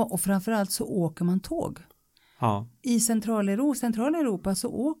 Ja, och framförallt så åker man tåg. Ja. I centrala Europa så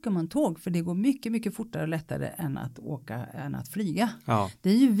åker man tåg för det går mycket, mycket fortare och lättare än att flyga. Ja. Det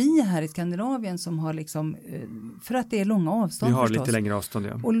är ju vi här i Skandinavien som har liksom, för att det är långa avstånd vi har förstås. Lite längre avstånd,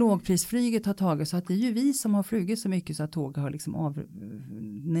 ja. Och lågprisflyget har tagit så att det är ju vi som har flugit så mycket så att tåg har liksom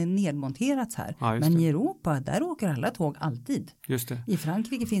nedmonterats här. Ja, men i Europa, där åker alla tåg alltid. Just det. I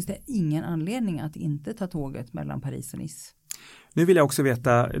Frankrike finns det ingen anledning att inte ta tåget mellan Paris och Nice. Nu vill jag också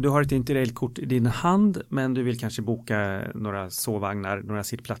veta, du har ett Interrail-kort i din hand, men du vill kanske boka några sovvagnar, några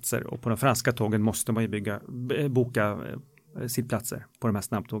sittplatser, och på de franska tågen måste man ju boka sittplatser på de här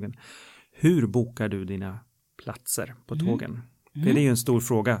snabbtågen. Hur bokar du dina platser på tågen? För det är ju en stor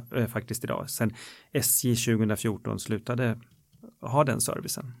fråga faktiskt idag. Sen SJ 2014 slutade ha den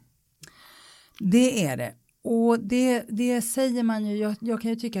servicen. Det är det. Och det säger man ju, jag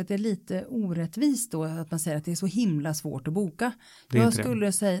kan ju tycka att det är lite orättvist då att man säger att det är så himla svårt att boka. Jag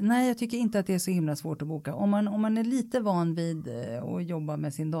skulle säga, nej, jag tycker inte att det är så himla svårt att boka. Om man är lite van vid att jobba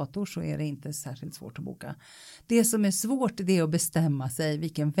med sin dator så är det inte särskilt svårt att boka. Det som är svårt det är att bestämma sig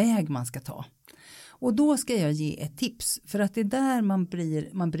vilken väg man ska ta. Och då ska jag ge ett tips, för att det är där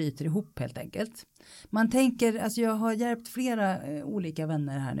man bryter ihop helt enkelt. Man tänker, alltså jag har hjälpt flera olika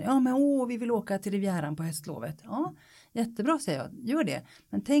vänner här nu. Ja men vi vill åka till Rivieran på höstlovet. Ja, jättebra säger jag, gör det.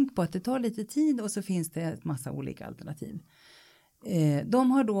 Men tänk på att det tar lite tid och så finns det ett massa olika alternativ.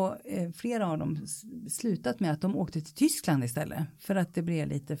 De har då, flera av dem slutat med att de åkte till Tyskland istället. För att det blev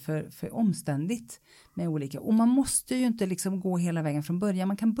lite för omständigt med olika. Och man måste ju inte liksom gå hela vägen från början.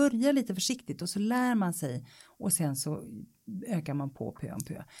 Man kan börja lite försiktigt och så lär man sig. Och sen så ökar man på pö om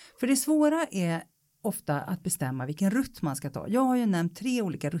pö. För det svåra är ofta att bestämma vilken rutt man ska ta. Jag har ju nämnt 3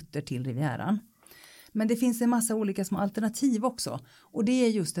 olika rutter till Rivieran. Men det finns en massa olika små alternativ också. Och det är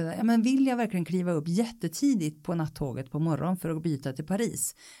just det där, ja, men vill jag verkligen kliva upp jättetidigt på nattåget på morgon för att byta till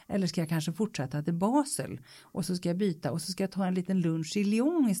Paris? Eller ska jag kanske fortsätta till Basel? Och så ska jag byta och så ska jag ta en liten lunch i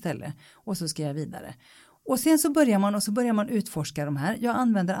Lyon istället. Och så ska jag vidare. Och sen så börjar man utforska de här. Jag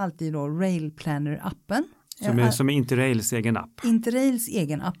använder alltid då Rail Planner-appen. Som är Interrails egen app. Interrails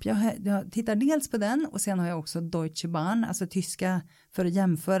egen app. Jag tittar dels på den och sen har jag också Deutsche Bahn, alltså tyska, för att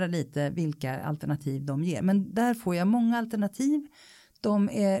jämföra lite vilka alternativ de ger. Men där får jag många alternativ. De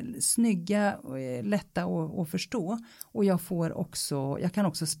är snygga och är lätta att förstå. Och jag kan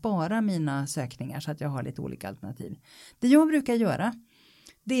också spara mina sökningar så att jag har lite olika alternativ. Det jag brukar göra,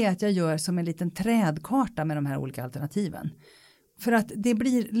 det är att jag gör som en liten trädkarta med de här olika alternativen. För att det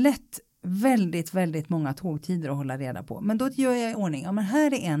blir lätt väldigt, väldigt många tågtider att hålla reda på. Men då gör jag i ordning. Ja, men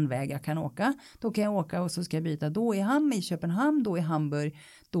här är en väg jag kan åka. Då kan jag åka och så ska jag byta. Då i Köpenhamn, då i Hamburg,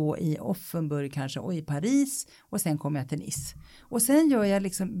 då i Offenburg kanske och i Paris. Och sen kommer jag till Nice. Och sen gör jag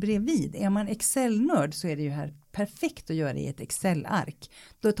liksom bredvid. Är man Excel-nörd så är det ju här perfekt att göra i ett Excel-ark.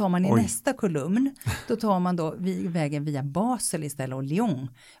 Då tar man i nästa kolumn. Då tar man då vägen via Basel istället och Lyon.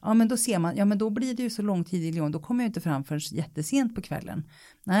 Ja men då ser man, ja men då blir det ju så lång tid i Lyon. Då kommer jag inte fram förrän jättesent på kvällen.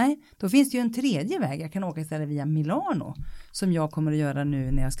 Nej, då finns det ju en tredje väg. Jag kan åka istället via Milano. Som jag kommer att göra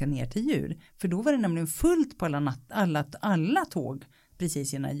nu när jag ska ner till jul. För då var det nämligen fullt på alla tåg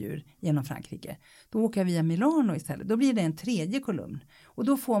precis innan jul genom Frankrike. Då åker jag via Milano istället. Då blir det en tredje kolumn. Och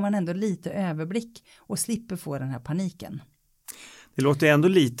då får man ändå lite överblick och slipper få den här paniken. Det låter ändå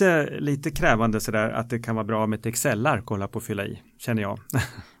lite krävande sådär att det kan vara bra med ett Excel-ark att hålla på och fylla i, känner jag.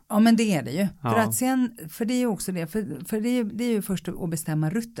 Ja men det är det ju. Ja. För det är ju också det. För det är ju först att bestämma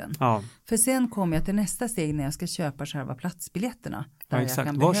rutten. Ja. För sen kommer jag till nästa steg när jag ska köpa själva platsbiljetterna. Ja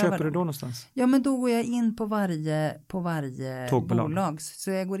exakt. Var köper du då någonstans? Ja men då går jag in på varje bolag.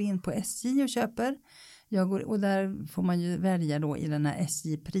 Så jag går in på SJ och köper. Och där får man ju välja då i den här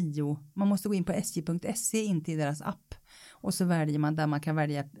SJ Prio. Man måste gå in på sj.se in till deras app. Och så väljer man där man kan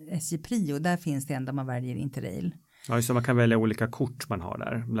välja SJ Prio. Där finns det en där man väljer Interrail. Ja, så man kan välja olika kort man har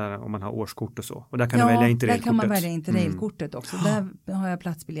där, om man har årskort och så. Och där kan du välja Interrail-kortet. Där kan man välja Interrail-kortet också. Där har jag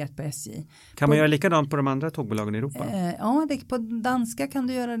platsbiljett på SJ. Kan man göra likadant på de andra tågbolagen i Europa? Ja, på danska kan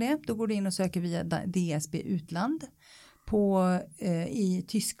du göra det. Då går du in och söker via DSB Utland. I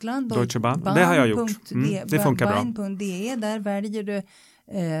Tyskland. Deutsche Bahn. Det har jag gjort. Det funkar bra. Bahn.de, där väljer du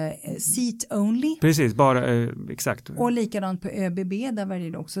seat only. Precis, bara exakt. Och likadant på ÖBB, där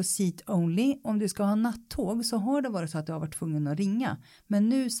väljer du också seat only. Om du ska ha nattåg så har det varit så att du har varit tvungen att ringa. Men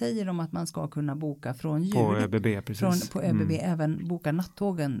nu säger de att man ska kunna boka från jul. På ÖBB, precis. På ÖBB även boka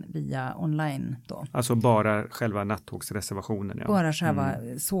nattågen via online då. Alltså bara själva nattågsreservationen. Ja. Bara själva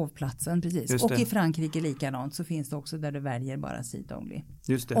sovplatsen, precis. Och i Frankrike likadant så finns det också där du väljer bara seat only.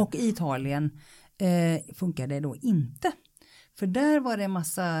 Just det. Och i Italien funkar det då inte. För där var det en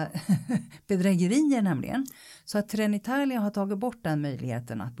massa bedrägerier nämligen. Så att Trenitalia har tagit bort den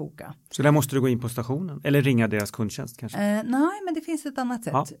möjligheten att boka. Så där måste du gå in på stationen? Eller ringa deras kundtjänst kanske? Nej, men det finns ett annat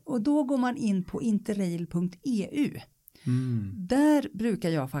sätt. Ja. Och då går man in på interrail.eu. Där brukar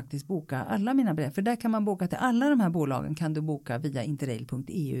jag faktiskt boka alla mina brev. För där kan man boka till alla de här bolagen kan du boka via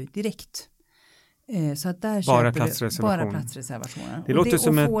interrail.eu direkt. Så att där bara bara platsreservationen. Det låter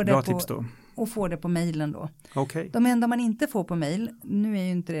som ett bra tips då. Och få det på mejlen då. Okay. De enda man inte får på mejl, nu är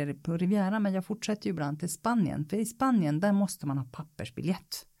ju inte det på Riviera, men jag fortsätter ju ibland till Spanien. För i Spanien, där måste man ha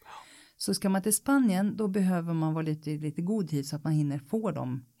pappersbiljett. Så ska man till Spanien, då behöver man vara lite god tid så att man hinner få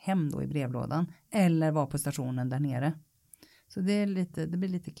dem hem då i brevlådan. Eller vara på stationen där nere. Så det blir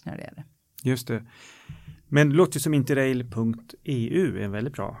lite knärligare. Just det. Men det låter som interrail.eu är en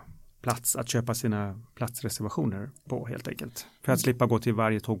väldigt bra plats att köpa sina platsreservationer på helt enkelt. För att slippa gå till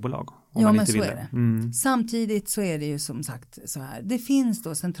varje tågbolag. Om man inte vill är det. Samtidigt så är det ju som sagt så här. Det finns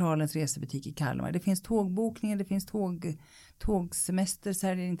då Centralens resebutik i Kalmar. Det finns tågbokningar, det finns tågsemester,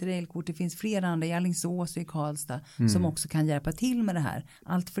 säljer interrailkort. Det finns flera andra i Alingsås och i Karlstad som också kan hjälpa till med det här.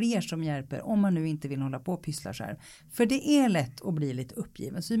 Allt fler som hjälper om man nu inte vill hålla på och pyssla själv. För det är lätt att bli lite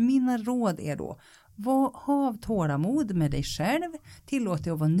uppgiven. Så mina råd är då: ha tålamod med dig själv, tillåt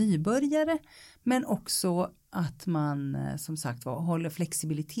dig att vara nybörjare, men också att man som sagt håller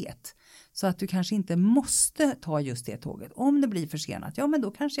flexibilitet. Så att du kanske inte måste ta just det tåget. Om det blir försenat, ja men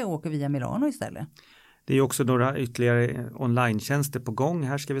då kanske jag åker via Milano istället. Det är också några ytterligare online-tjänster på gång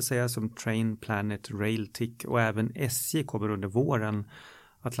här ska vi säga, som Train, Planet, Railtick, och även SJ kommer under våren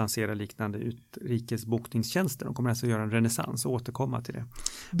att lansera liknande utrikesbokningstjänster. De kommer alltså göra en renässans och återkomma till det.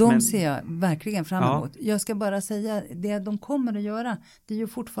 De ser jag verkligen fram emot. Ja. Jag ska bara säga, det de kommer att göra, det är ju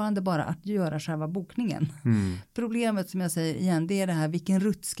fortfarande bara att göra själva bokningen. Problemet som jag säger igen, det är det här, vilken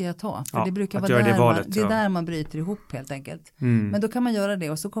rutt ska jag ta? För det brukar vara där, där man bryter ihop helt enkelt. Men då kan man göra det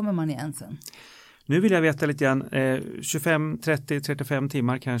och så kommer man igen sen. Nu vill jag veta lite grann, 25, 30, 35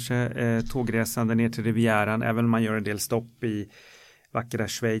 timmar kanske tågresande ner till Rivieran, även om man gör en del stopp i vackra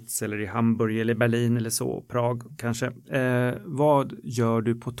Schweiz eller i Hamburg eller Berlin eller så, Prag kanske. Vad gör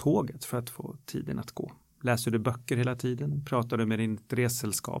du på tåget för att få tiden att gå? Läser du böcker hela tiden? Pratar du med ditt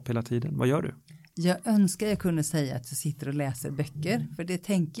ressällskap hela tiden? Vad gör du? Jag önskar jag kunde säga att jag sitter och läser böcker. För det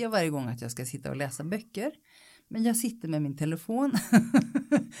tänker jag varje gång att jag ska sitta och läsa böcker. Men jag sitter med min telefon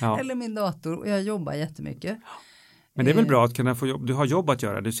eller min dator och jag jobbar jättemycket. Men det är väl bra att kunna få jobb. Du har jobb att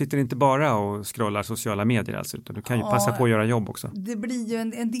göra. Du sitter inte bara och scrollar sociala medier alltså, utan du kan ju passa på att göra jobb också. Det blir ju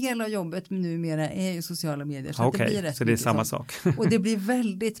en del av jobbet numera är ju sociala medier. Så, det blir rätt så det är samma sak. Och det blir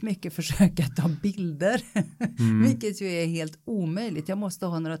väldigt mycket försök att ta bilder. Vilket ju är helt omöjligt. Jag måste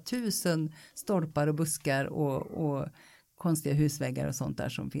ha några 1000 stolpar och buskar och konstiga husväggar och sånt där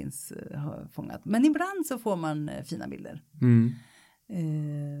som finns fångat. Men ibland så får man fina bilder.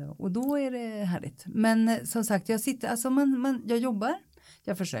 Och då är det härligt. Men som sagt, jag sitter, alltså jag jobbar,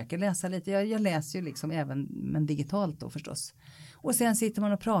 jag försöker läsa lite, jag läser ju liksom även men digitalt då förstås. Och sen sitter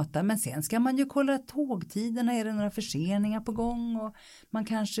man och pratar, men sen ska man ju kolla tågtiderna, är det några förseningar på gång, och man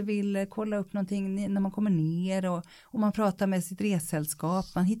kanske vill kolla upp någonting när man kommer ner, och man pratar med sitt ressällskap,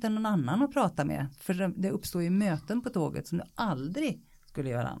 man hittar någon annan att prata med, för det uppstår ju möten på tåget som du aldrig skulle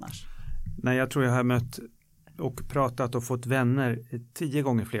göra annars. Nej, jag tror jag har mött och pratat och fått vänner 10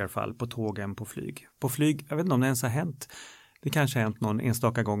 gånger fler fall på tåg än på flyg. På flyg, jag vet inte om det ens har hänt. Det kanske har hänt någon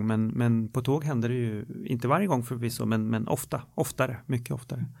enstaka gång, men på tåg händer det ju inte varje gång förvisso, men oftare, mycket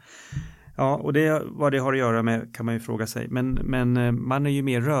oftare. Ja, och vad det har att göra med kan man ju fråga sig. Men man är ju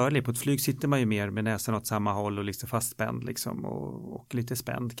mer rörlig. På ett flyg sitter man ju mer med näsan åt samma håll och lite fastspänd liksom, och lite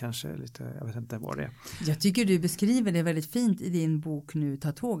spänd kanske. Lite, jag vet inte vad det är. Jag tycker du beskriver det väldigt fint i din bok Nu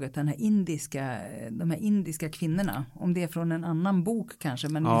ta tåget. De här indiska kvinnorna. Om det är från en annan bok kanske.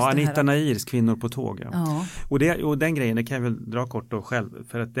 Men ja, Anita Nairs Kvinnor på tåg. Ja. Och den grejen, det kan jag väl dra kort då själv.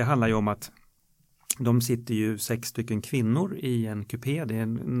 För att det handlar ju om att de sitter ju 6 stycken kvinnor i en kupé. Det är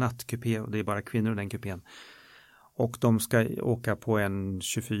en nattkupé och det är bara kvinnor i den kupén. Och de ska åka på en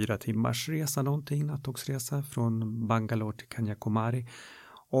 24 timmars resa någonting, nattågsresa från Bangalore till Kanyakumari.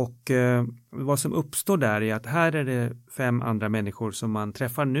 Och vad som uppstår där är att här är det 5 andra människor som man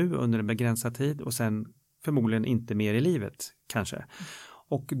träffar nu under en begränsad tid och sen förmodligen inte mer i livet kanske.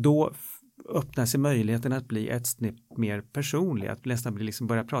 Och då öppnar sig möjligheten att bli ett snitt mer personlig, att nästan liksom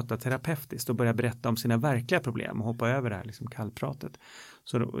börja prata terapeutiskt och börja berätta om sina verkliga problem och hoppa över det här liksom kallpratet.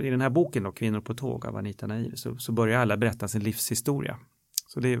 Så då, i den här boken då, Kvinnor på tåg av Anita Nair, så börjar alla berätta sin livshistoria.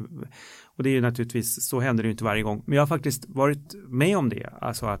 Så det är ju naturligtvis, så händer det ju inte varje gång. Men jag har faktiskt varit med om det,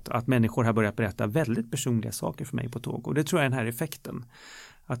 alltså att människor har börjat berätta väldigt personliga saker för mig på tåg, och det tror jag är den här effekten.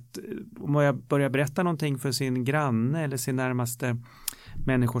 Att om jag börjar berätta någonting för sin granne eller sin närmaste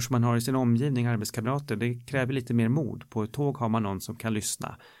människor som man har i sin omgivning, arbetskamrater, det kräver lite mer mod. På ett tåg har man någon som kan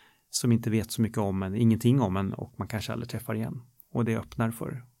lyssna, som inte vet så mycket om en, ingenting om en, och man kanske aldrig träffar igen. Och det öppnar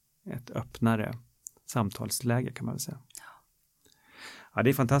för ett öppnare samtalsläge, kan man väl säga. Ja, det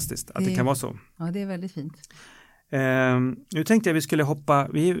är fantastiskt att det kan vara så. Ja, det är väldigt fint. Nu tänkte jag vi skulle hoppa,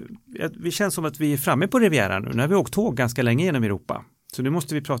 vi känns som att vi är framme på Rivieran nu. Nu har vi åkt tåg ganska länge genom Europa. Så nu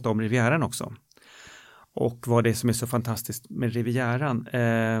måste vi prata om Rivieran också. Och vad det är som är så fantastiskt med Rivieran.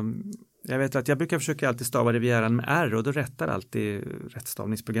 Jag vet att jag brukar försöka alltid stava Rivieran med R och då rättar alltid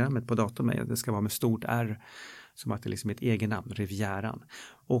rättstavningsprogrammet på datorn mig. Det ska vara med stort R som att det liksom är ett egen namn, Rivieran.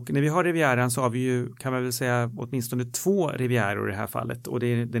 Och när vi har Rivieran så har vi ju, kan man väl säga, åtminstone 2 rivieror i det här fallet. Och det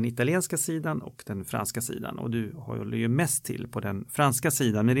är den italienska sidan och den franska sidan. Och du håller ju mest till på den franska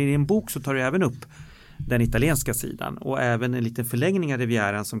sidan. Men i din bok så tar du även upp den italienska sidan. Och även en liten förlängning av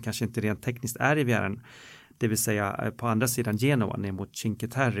Rivieran som kanske inte rent tekniskt är Rivieran. Det vill säga på andra sidan Genova ner mot Cinque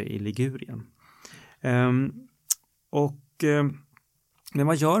Terre i Ligurien. Men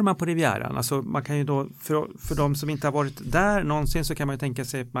vad gör man på Rivieran? Alltså man kan ju då, för de som inte har varit där någonsin så kan man ju tänka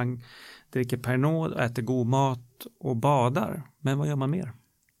sig att man dricker Pernod, äter god mat och badar. Men vad gör man mer?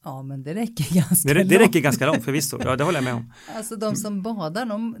 Ja, men det räcker ganska långt. Det räcker ganska långt förvisso, ja det håller jag med om. Alltså de som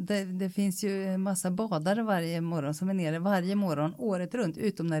badar, det finns ju en massa badare varje morgon som är nere varje morgon året runt,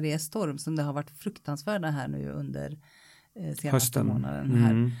 utom när det är storm som det har varit fruktansvärda här nu under senaste hösten. Månaden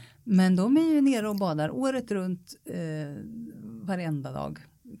här. Men de är ju nere och badar året runt varenda dag.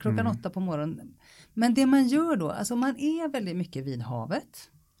 Klockan 8 på morgonen. Men det man gör då, alltså man är väldigt mycket vid havet.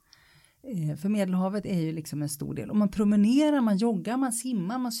 För Medelhavet är ju liksom en stor del. Och man promenerar, man joggar, man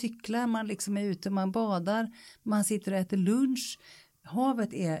simmar, man cyklar, man liksom är ute, man badar, man sitter och äter lunch.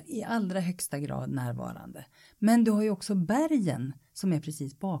 Havet är i allra högsta grad närvarande. Men du har ju också bergen som är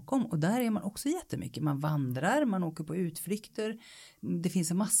precis bakom och där är man också jättemycket. Man vandrar, man åker på utflykter. Det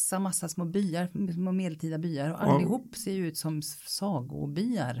finns en massa små byar, små medeltida byar och allihop ser ut som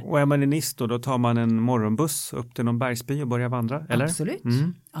sagobyar. Och är man i Nice då tar man en morgonbuss upp till någon bergsby och börjar vandra, eller? Absolut,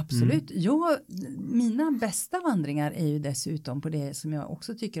 absolut. Mina bästa vandringar är ju dessutom på det som jag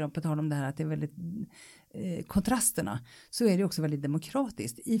också tycker om, på tal om det här att det är väldigt kontrasterna, så är det också väldigt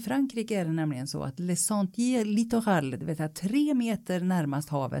demokratiskt. I Frankrike är det nämligen så att Les Sentiers Littorales, det vill säga 3 meter närmast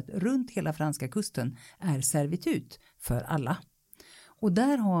havet runt hela franska kusten, är servitut för alla. Och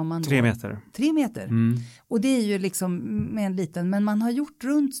där har man 3 meter. 3 meter. Och det är ju liksom med en liten, men man har gjort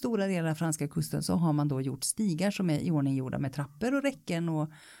runt stora delar av franska kusten så har man då gjort stigar som är i ordning gjorda med trappor och räcken och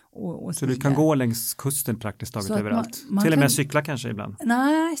så du kan gå längs kusten praktiskt taget överallt. Till och med cykla kanske ibland.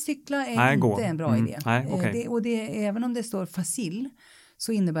 Nej, cykla är inte en bra idé. Nej, okay. Även om det står facil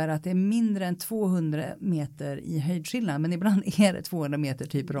så innebär det att det är mindre än 200 meter i höjdskillnad. Men ibland är det 200 meter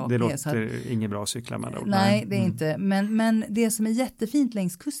typ rakt. Det låter inget bra att cykla med ord. Nej, det är inte. Men det som är jättefint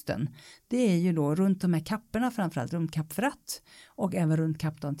längs kusten, det är ju då runt de här kapperna, framförallt runt Kap Frat och även runt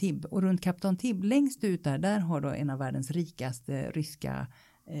Kap d'Antibes. Och runt Kap d'Antibes längst ut där har då en av världens rikaste ryska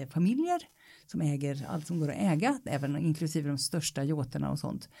familjer som äger allt som går att äga, även inklusive de största yacherna och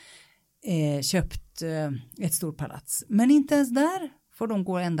sånt, köpt ett stort palats. Men inte ens där får de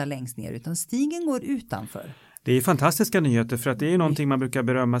gå ända längst ner, utan stigen går utanför. Det är fantastiska nyheter, för att det är någonting man brukar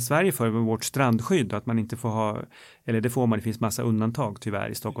berömma Sverige för med vårt strandskydd, att man inte får ha, eller det får man, det finns massa undantag tyvärr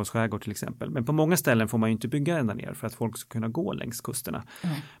i Stockholms skärgård till exempel, men på många ställen får man ju inte bygga ända ner för att folk ska kunna gå längs kusterna.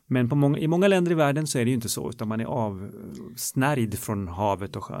 Men i många länder i världen så är det ju inte så, utan man är avsnärjd från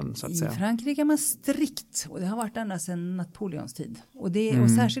havet och sjön så att säga. I Frankrike är man strikt, och det har varit ända sedan Napoleons tid. Och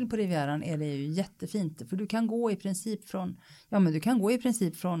särskilt på Rivieran är det ju jättefint, för du kan gå i princip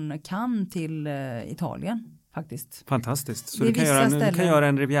från Cannes till Italien. Faktiskt. Fantastiskt. Så du kan göra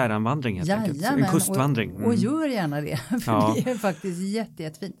en Rivieran-vandring helt enkelt. En kustvandring. Och gör gärna det. För det är faktiskt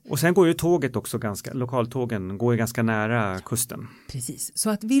jättefint. Och sen går ju tåget också lokaltågen går ju ganska nära kusten. Precis. Så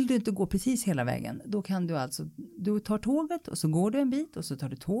att vill du inte gå precis hela vägen, då kan du tar tåget och så går du en bit och så tar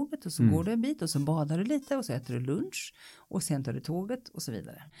du tåget och så går du en bit och så badar du lite och så äter du lunch och sen tar du tåget och så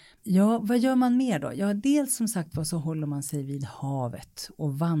vidare. Ja, vad gör man mer då? Ja, dels som sagt så håller man sig vid havet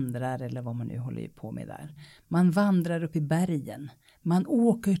och vandrar eller vad man nu håller på med där. Man vandrar upp i bergen. Man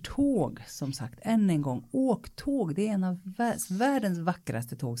åker tåg, som sagt, än en gång. Åktåg, det är en av världens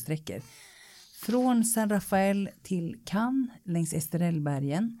vackraste tågsträckor. Från San Rafael till Cannes längs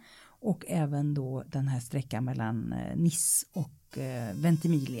Esterellbergen och även då den här sträckan mellan Nice och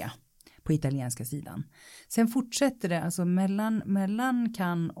Ventimiglia på italienska sidan. Sen fortsätter det, alltså mellan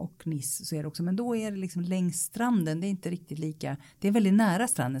Cannes och Nice så är det också, men då är det liksom längs stranden, det är inte riktigt lika, det är väldigt nära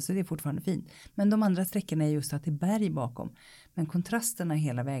stranden så det är fortfarande fint. Men de andra sträckorna är just att det är berg bakom. Men kontrasterna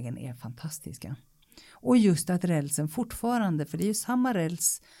hela vägen är fantastiska. Och just att rälsen fortfarande, för det är ju samma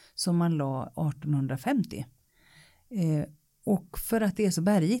räls som man la 1850. Och för att det är så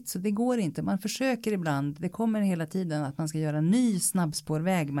bergigt så det går inte. Man försöker ibland, det kommer hela tiden att man ska göra en ny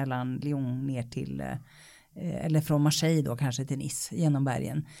snabbspårväg mellan Lyon ner till Eller från Marseille då kanske till Nice genom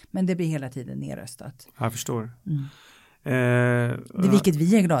bergen. Men det blir hela tiden nerröstat. Jag förstår. Det vilket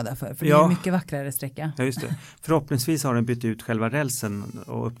vi är glada för det är en mycket vackrare sträcka. Ja, just det. Förhoppningsvis har den bytt ut själva rälsen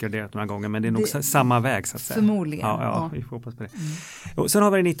och uppgraderat några gånger, men det är nog samma väg så att säga. Förmodligen. Ja, vi får hoppas på det. Och sen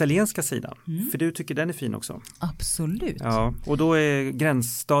har vi den italienska sidan, för du tycker den är fin också. Absolut. Ja, och då är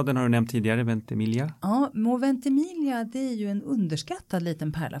gränsstaden, har du nämnt tidigare, Ventimiglia. Ja, Ventimiglia, det är ju en underskattad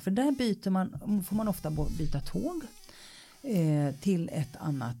liten pärla, för där får man ofta byta tåg till ett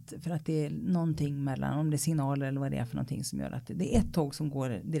annat, för att det är någonting mellan, om det är signaler eller vad det är för någonting som gör att det är ett tåg som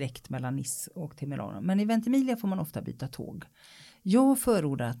går direkt mellan Nice och till Milano. Men i Ventimiglia får man ofta byta tåg. Jag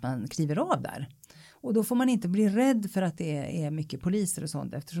förordar att man kliver av där. Och då får man inte bli rädd för att det är mycket poliser och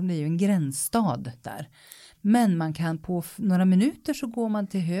sånt, eftersom det är ju en gränsstad där. Men man kan på några minuter så går man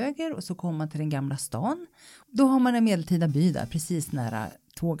till höger och så kommer man till den gamla stan. Då har man en medeltida by där, precis nära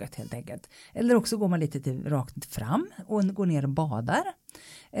tåget helt enkelt. Eller också går man lite rakt fram och går ner och badar.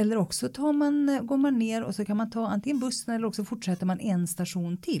 Eller också går man ner och så kan man ta antingen bussen eller också fortsätter man en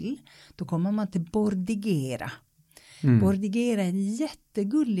station till. Då kommer man till Bordighera. Bordighera är en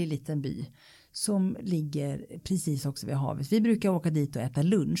jättegullig liten by som ligger precis också vid havet. Vi brukar åka dit och äta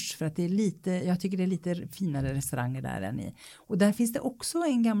lunch för att jag tycker det är lite finare restauranger där än i. Och där finns det också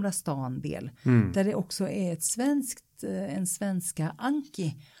en gamla stan-del där det också är en svenska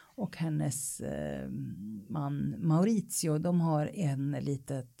Anki och hennes man Maurizio. De har en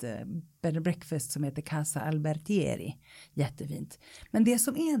litet bed and breakfast som heter Casa Albertieri. Jättefint. Men det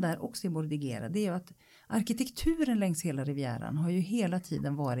som är där också i Bordighera, det är ju att arkitekturen längs hela Rivieran har ju hela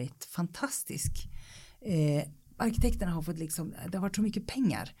tiden varit fantastisk. Arkitekterna har fått det har varit så mycket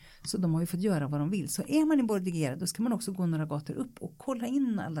pengar så de har ju fått göra vad de vill. Så är man i Bordighera, då ska man också gå några gator upp och kolla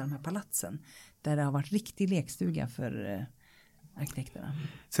in alla de här palatsen där det har varit riktig lekstuga för arkitekterna.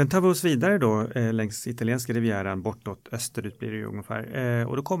 Sen tar vi oss vidare då längs italienska Rivieran bortåt österut blir det ungefär.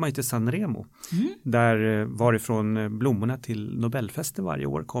 Och då kommer man till Sanremo där varifrån blommorna till Nobelfesten varje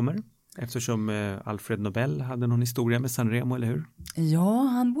år kommer. Eftersom Alfred Nobel hade någon historia med Sanremo, eller hur? Ja,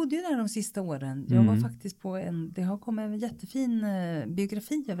 han bodde ju där de sista åren. Jag var faktiskt det har kommit en jättefin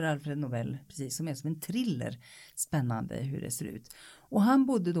biografi över Alfred Nobel, precis som är som en thriller. Spännande hur det ser ut. Och han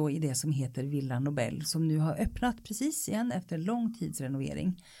bodde då i det som heter Villa Nobel, som nu har öppnat precis igen efter lång tids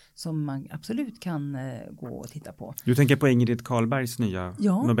renovering, som man absolut kan gå och titta på. Du tänker på Ingrid Carlbergs nya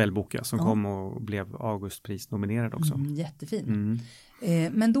Nobelbok som kom och blev Augustpris-nominerad också. Jättefin.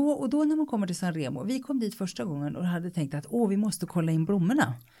 Men då när man kommer till Sanremo, vi kom dit första gången och hade tänkt att vi måste kolla in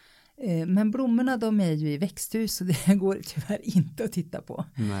blommorna. Men blommorna, de är ju i växthus och det går tyvärr inte att titta på.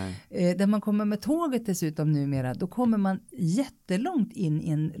 Nej. Där man kommer med tåget dessutom numera, då kommer man jättelångt in i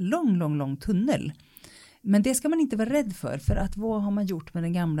en lång tunnel. Men det ska man inte vara rädd för att vad har man gjort med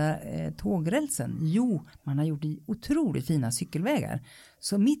den gamla tågrälsen? Jo, man har gjort otroligt fina cykelvägar.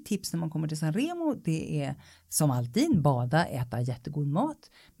 Så mitt tips när man kommer till Sanremo, det är som alltid bada, äta jättegod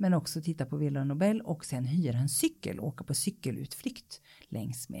mat, men också titta på Villa Nobel och sen hyra en cykel, åka på cykelutflykt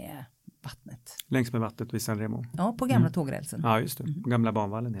längs med vattnet. Längs med vattnet vid Sanremo? Ja, på gamla tågrälsen. Ja, just det. På gamla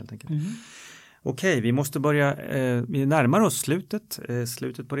banvallen helt enkelt. Okej, vi måste börja, vi närmar oss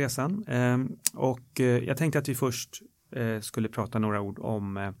slutet på resan och jag tänkte att vi först skulle prata några ord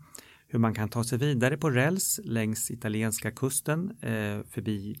om hur man kan ta sig vidare på räls längs italienska kusten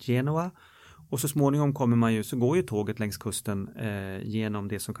förbi Genova. Och så småningom går ju tåget längs kusten genom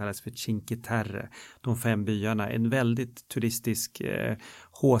det som kallas för Cinque Terre, de 5 byarna. En väldigt turistisk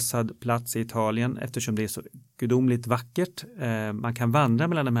håsad plats i Italien eftersom det är så gudomligt vackert. Man kan vandra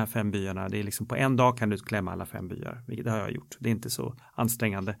mellan de här 5 byarna. Det är på en dag kan du klämma alla 5 byar, vilket har jag gjort. Det är inte så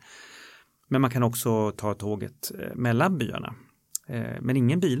ansträngande. Men man kan också ta tåget mellan byarna. Men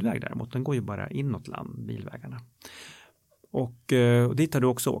ingen bilväg däremot, den går ju bara inåt land, bilvägarna. Och dit har du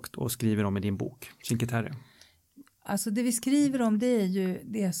också åkt och skriver om i din bok, Cinque Terre. Alltså det vi skriver om, det är ju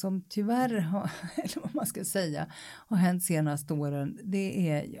det som tyvärr har, eller vad man ska säga, har hänt senaste åren. Det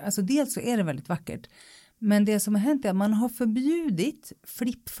är, alltså dels så är det väldigt vackert, men det som har hänt är att man har förbjudit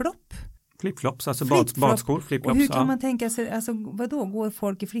flip-flop. Flip-flops, alltså badskor, flip-flops. Och hur kan man tänka sig, alltså vadå, går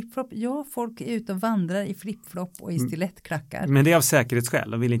folk i flip-flop? Ja, folk är ute och vandrar i flip-flop och i stilettklackar. Men det är av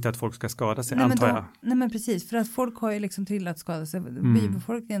säkerhetsskäl, de vill inte att folk ska skada sig, antar jag. Nej men precis, för att folk har ju trillat skada sig.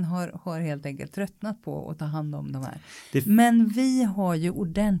 Bybefolkningen har helt enkelt tröttnat på att ta hand om de här. Men vi har ju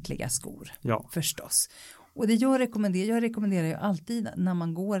ordentliga skor, förstås. Och det jag rekommenderar ju alltid när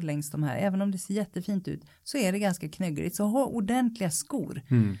man går längs de här, även om det ser jättefint ut, så är det ganska knöggligt. Så ha ordentliga skor.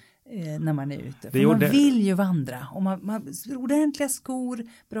 när man är ute. För man vill ju vandra. Och man ordentliga skor,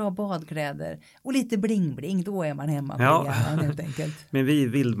 bra badkläder och lite bling-bling, då är man hemma på Rivieran helt enkelt. Men vi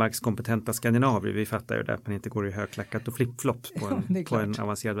vildmarkskompetenta skandinaver, vi fattar ju det att man inte går i högklackat och flip-flops på en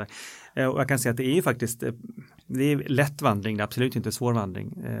avancerad väg. Och jag kan säga att det är ju faktiskt, det är lätt vandring, det är absolut inte svår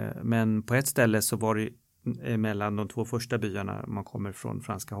vandring. Men på ett ställe så var det mellan de 2 första byarna, man kommer från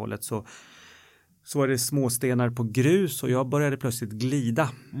franska hållet, så var det småstenar på grus och jag började plötsligt glida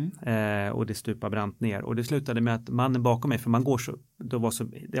och det stupade brant ner. Och det slutade med att mannen bakom mig, för man går så,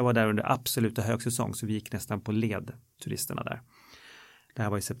 det var där under absoluta högsäsong, så vi gick nästan på led, turisterna där. Det här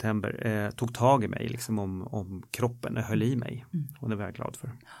var i september, tog tag i mig liksom om kroppen och höll i mig. Och det var jag glad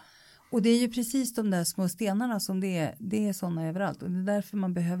för. Och det är ju precis de där små stenarna som det är sådana överallt. Och det är därför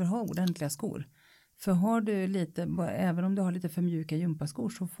man behöver ha ordentliga skor. För har du lite, även om du har lite för mjuka gympaskor,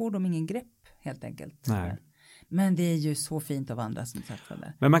 så får de ingen grepp helt enkelt. Nej. Men det är ju så fint att vandra som sagt för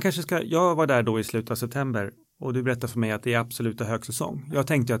det. Men man kanske jag var där då i slutet av september och du berättade för mig att det är absoluta högsäsong. Jag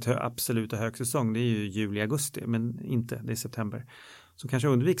tänkte att absoluta högsäsong, det är ju juli-augusti, men inte, det är september. Så kanske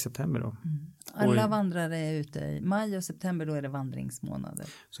undvik september då. Alla vandrare är ute i maj och september, då är det vandringsmånader.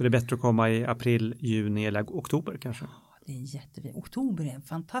 Så det är bättre att komma i april, juni eller oktober kanske? Det är jättefint. Oktober är en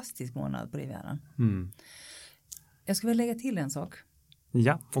fantastisk månad på Rivieran. Jag ska väl lägga till en sak.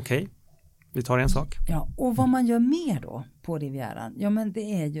 Ja, okej. Vi tar en sak. Ja, och vad man gör mer då på Rivieran? Ja, men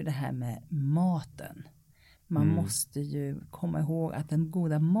det är ju det här med maten. Man måste ju komma ihåg att den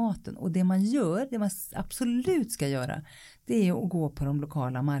goda maten, och det man gör, det man absolut ska göra, det är att gå på de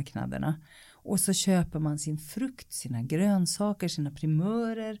lokala marknaderna. Och så köper man sin frukt, sina grönsaker, sina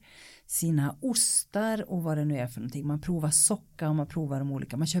primörer, sina ostar och vad det nu är för någonting. Man provar socka och man provar de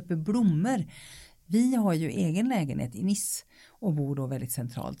olika. Man köper blommor. Vi har ju egen lägenhet i Nice och bor då väldigt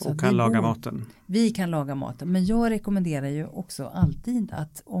centralt. Och kan laga maten. Vi kan laga maten. Men jag rekommenderar ju också alltid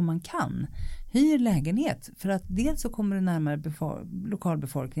att om man kan, hyr lägenhet. För att dels så kommer du närmare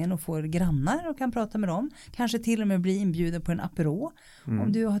lokalbefolkningen och får grannar och kan prata med dem. Kanske till och med bli inbjuden på en apéro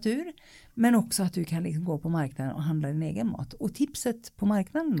om du har tur. Men också att du kan liksom gå på marknaden och handla din egen mat. Och tipset på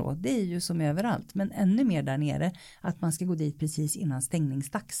marknaden då, det är ju som överallt. Men ännu mer där nere att man ska gå dit precis innan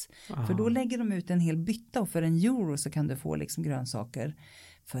stängningsdags. För då lägger de ut en hel bytta och för €1 så kan du få liksom grönsaker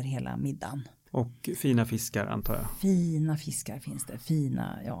för hela middagen. Och fina fiskar antar jag. Fina fiskar finns det.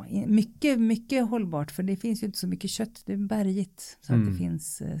 Fina, ja. Mycket hållbart, för det finns ju inte så mycket kött. Det är bergigt. Så att det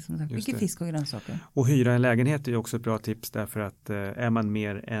finns som sagt mycket fisk och grönsaker. Och hyra en lägenhet är ju också ett bra tips, därför att är man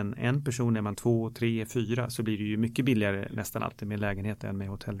mer än en person, är man 2, 3, 4, så blir det ju mycket billigare nästan alltid med lägenhet än med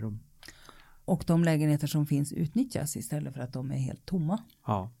hotellrum. Och de lägenheter som finns utnyttjas istället för att de är helt tomma.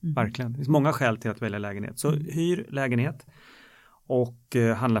 Ja, verkligen. Det finns många skäl till att välja lägenhet. Så hyr lägenhet. Och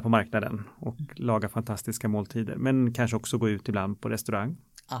handla på marknaden och laga fantastiska måltider. Men kanske också gå ut ibland på restaurang.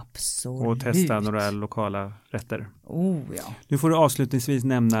 Absolut. Och testa några lokala rätter. Oh ja. Nu får du avslutningsvis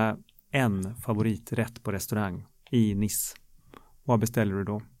nämna en favoriträtt på restaurang i Nice. Vad beställer du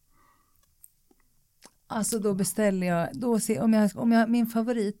då? Alltså då beställer jag, min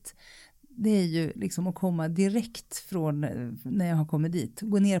favorit, det är ju liksom att komma direkt från när jag har kommit dit.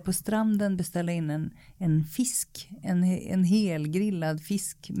 Gå ner på stranden, beställa in en fisk. En hel grillad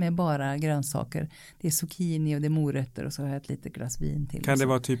fisk med bara grönsaker. Det är zucchini och det är morötter och så har jag ett litet glas vin till. Kan det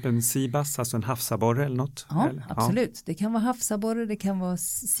vara typ en seabass, alltså en havsabborre eller något? Ja, eller? Absolut. Ja. Det kan vara havsabborre, det kan vara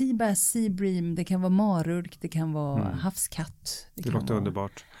seabass, seabream, det kan vara marulk, det kan vara havskatt. Det låter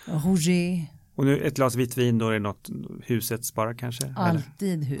underbart. Roger. Och nu ett glas vitt vin, då är det något husets bara kanske?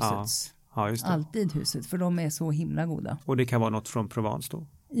 Alltid eller? husets. Ja, just det. Alltid huset, för de är så himla goda. Och det kan vara något från Provence då?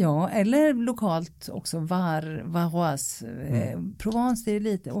 Ja, eller lokalt också, Varoise. Provence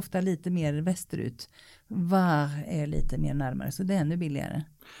är ofta lite mer västerut. Var är lite mer närmare, så det är ännu billigare.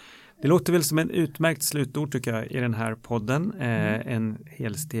 Det låter väl som en utmärkt slutord tycker jag i den här podden. En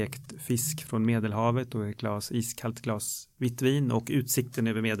helstekt fisk från Medelhavet och ett iskallt glas vitt vin och utsikten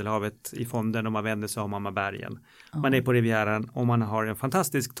över Medelhavet i fonden om man vänder sig om bergen. Man är på Rivieran och man har en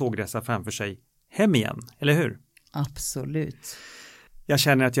fantastisk tågresa framför sig hem igen, eller hur? Absolut. Jag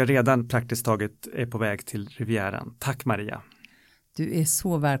känner att jag redan praktiskt taget är på väg till Rivieran. Tack Maria. Du är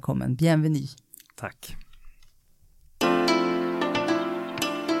så välkommen. Bienvenue. Tack.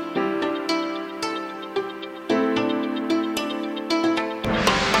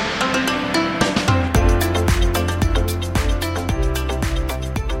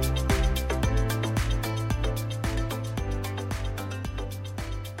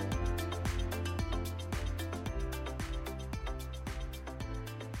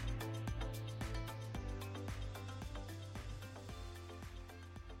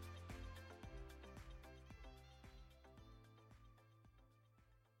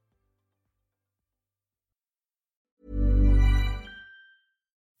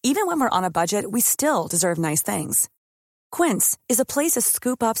 Even when we're on a budget, we still deserve nice things. Quince is a place to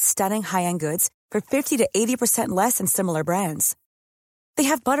scoop up stunning high-end goods for 50 to 80% less than similar brands. They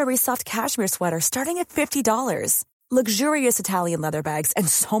have buttery soft cashmere sweaters starting at $50, luxurious Italian leather bags, and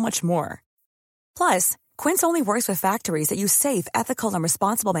so much more. Plus, Quince only works with factories that use safe, ethical, and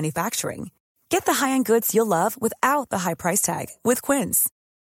responsible manufacturing. Get the high-end goods you'll love without the high price tag with Quince.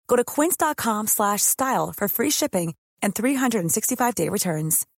 Go to quince.com/style for free shipping and 365-day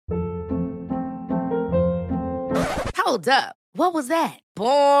returns. Hold up. What was that?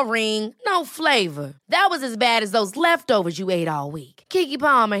 Boring. No flavor. That was as bad as those leftovers you ate all week. Keke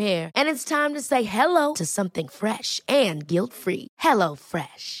Palmer here, and it's time to say hello to something fresh and guilt-free. Hello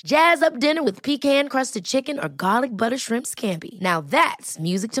Fresh. Jazz up dinner with pecan-crusted chicken or garlic butter shrimp scampi. Now that's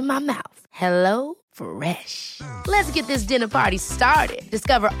music to my mouth. Hello Fresh. Let's get this dinner party started.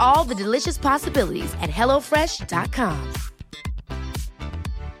 Discover all the delicious possibilities at hellofresh.com.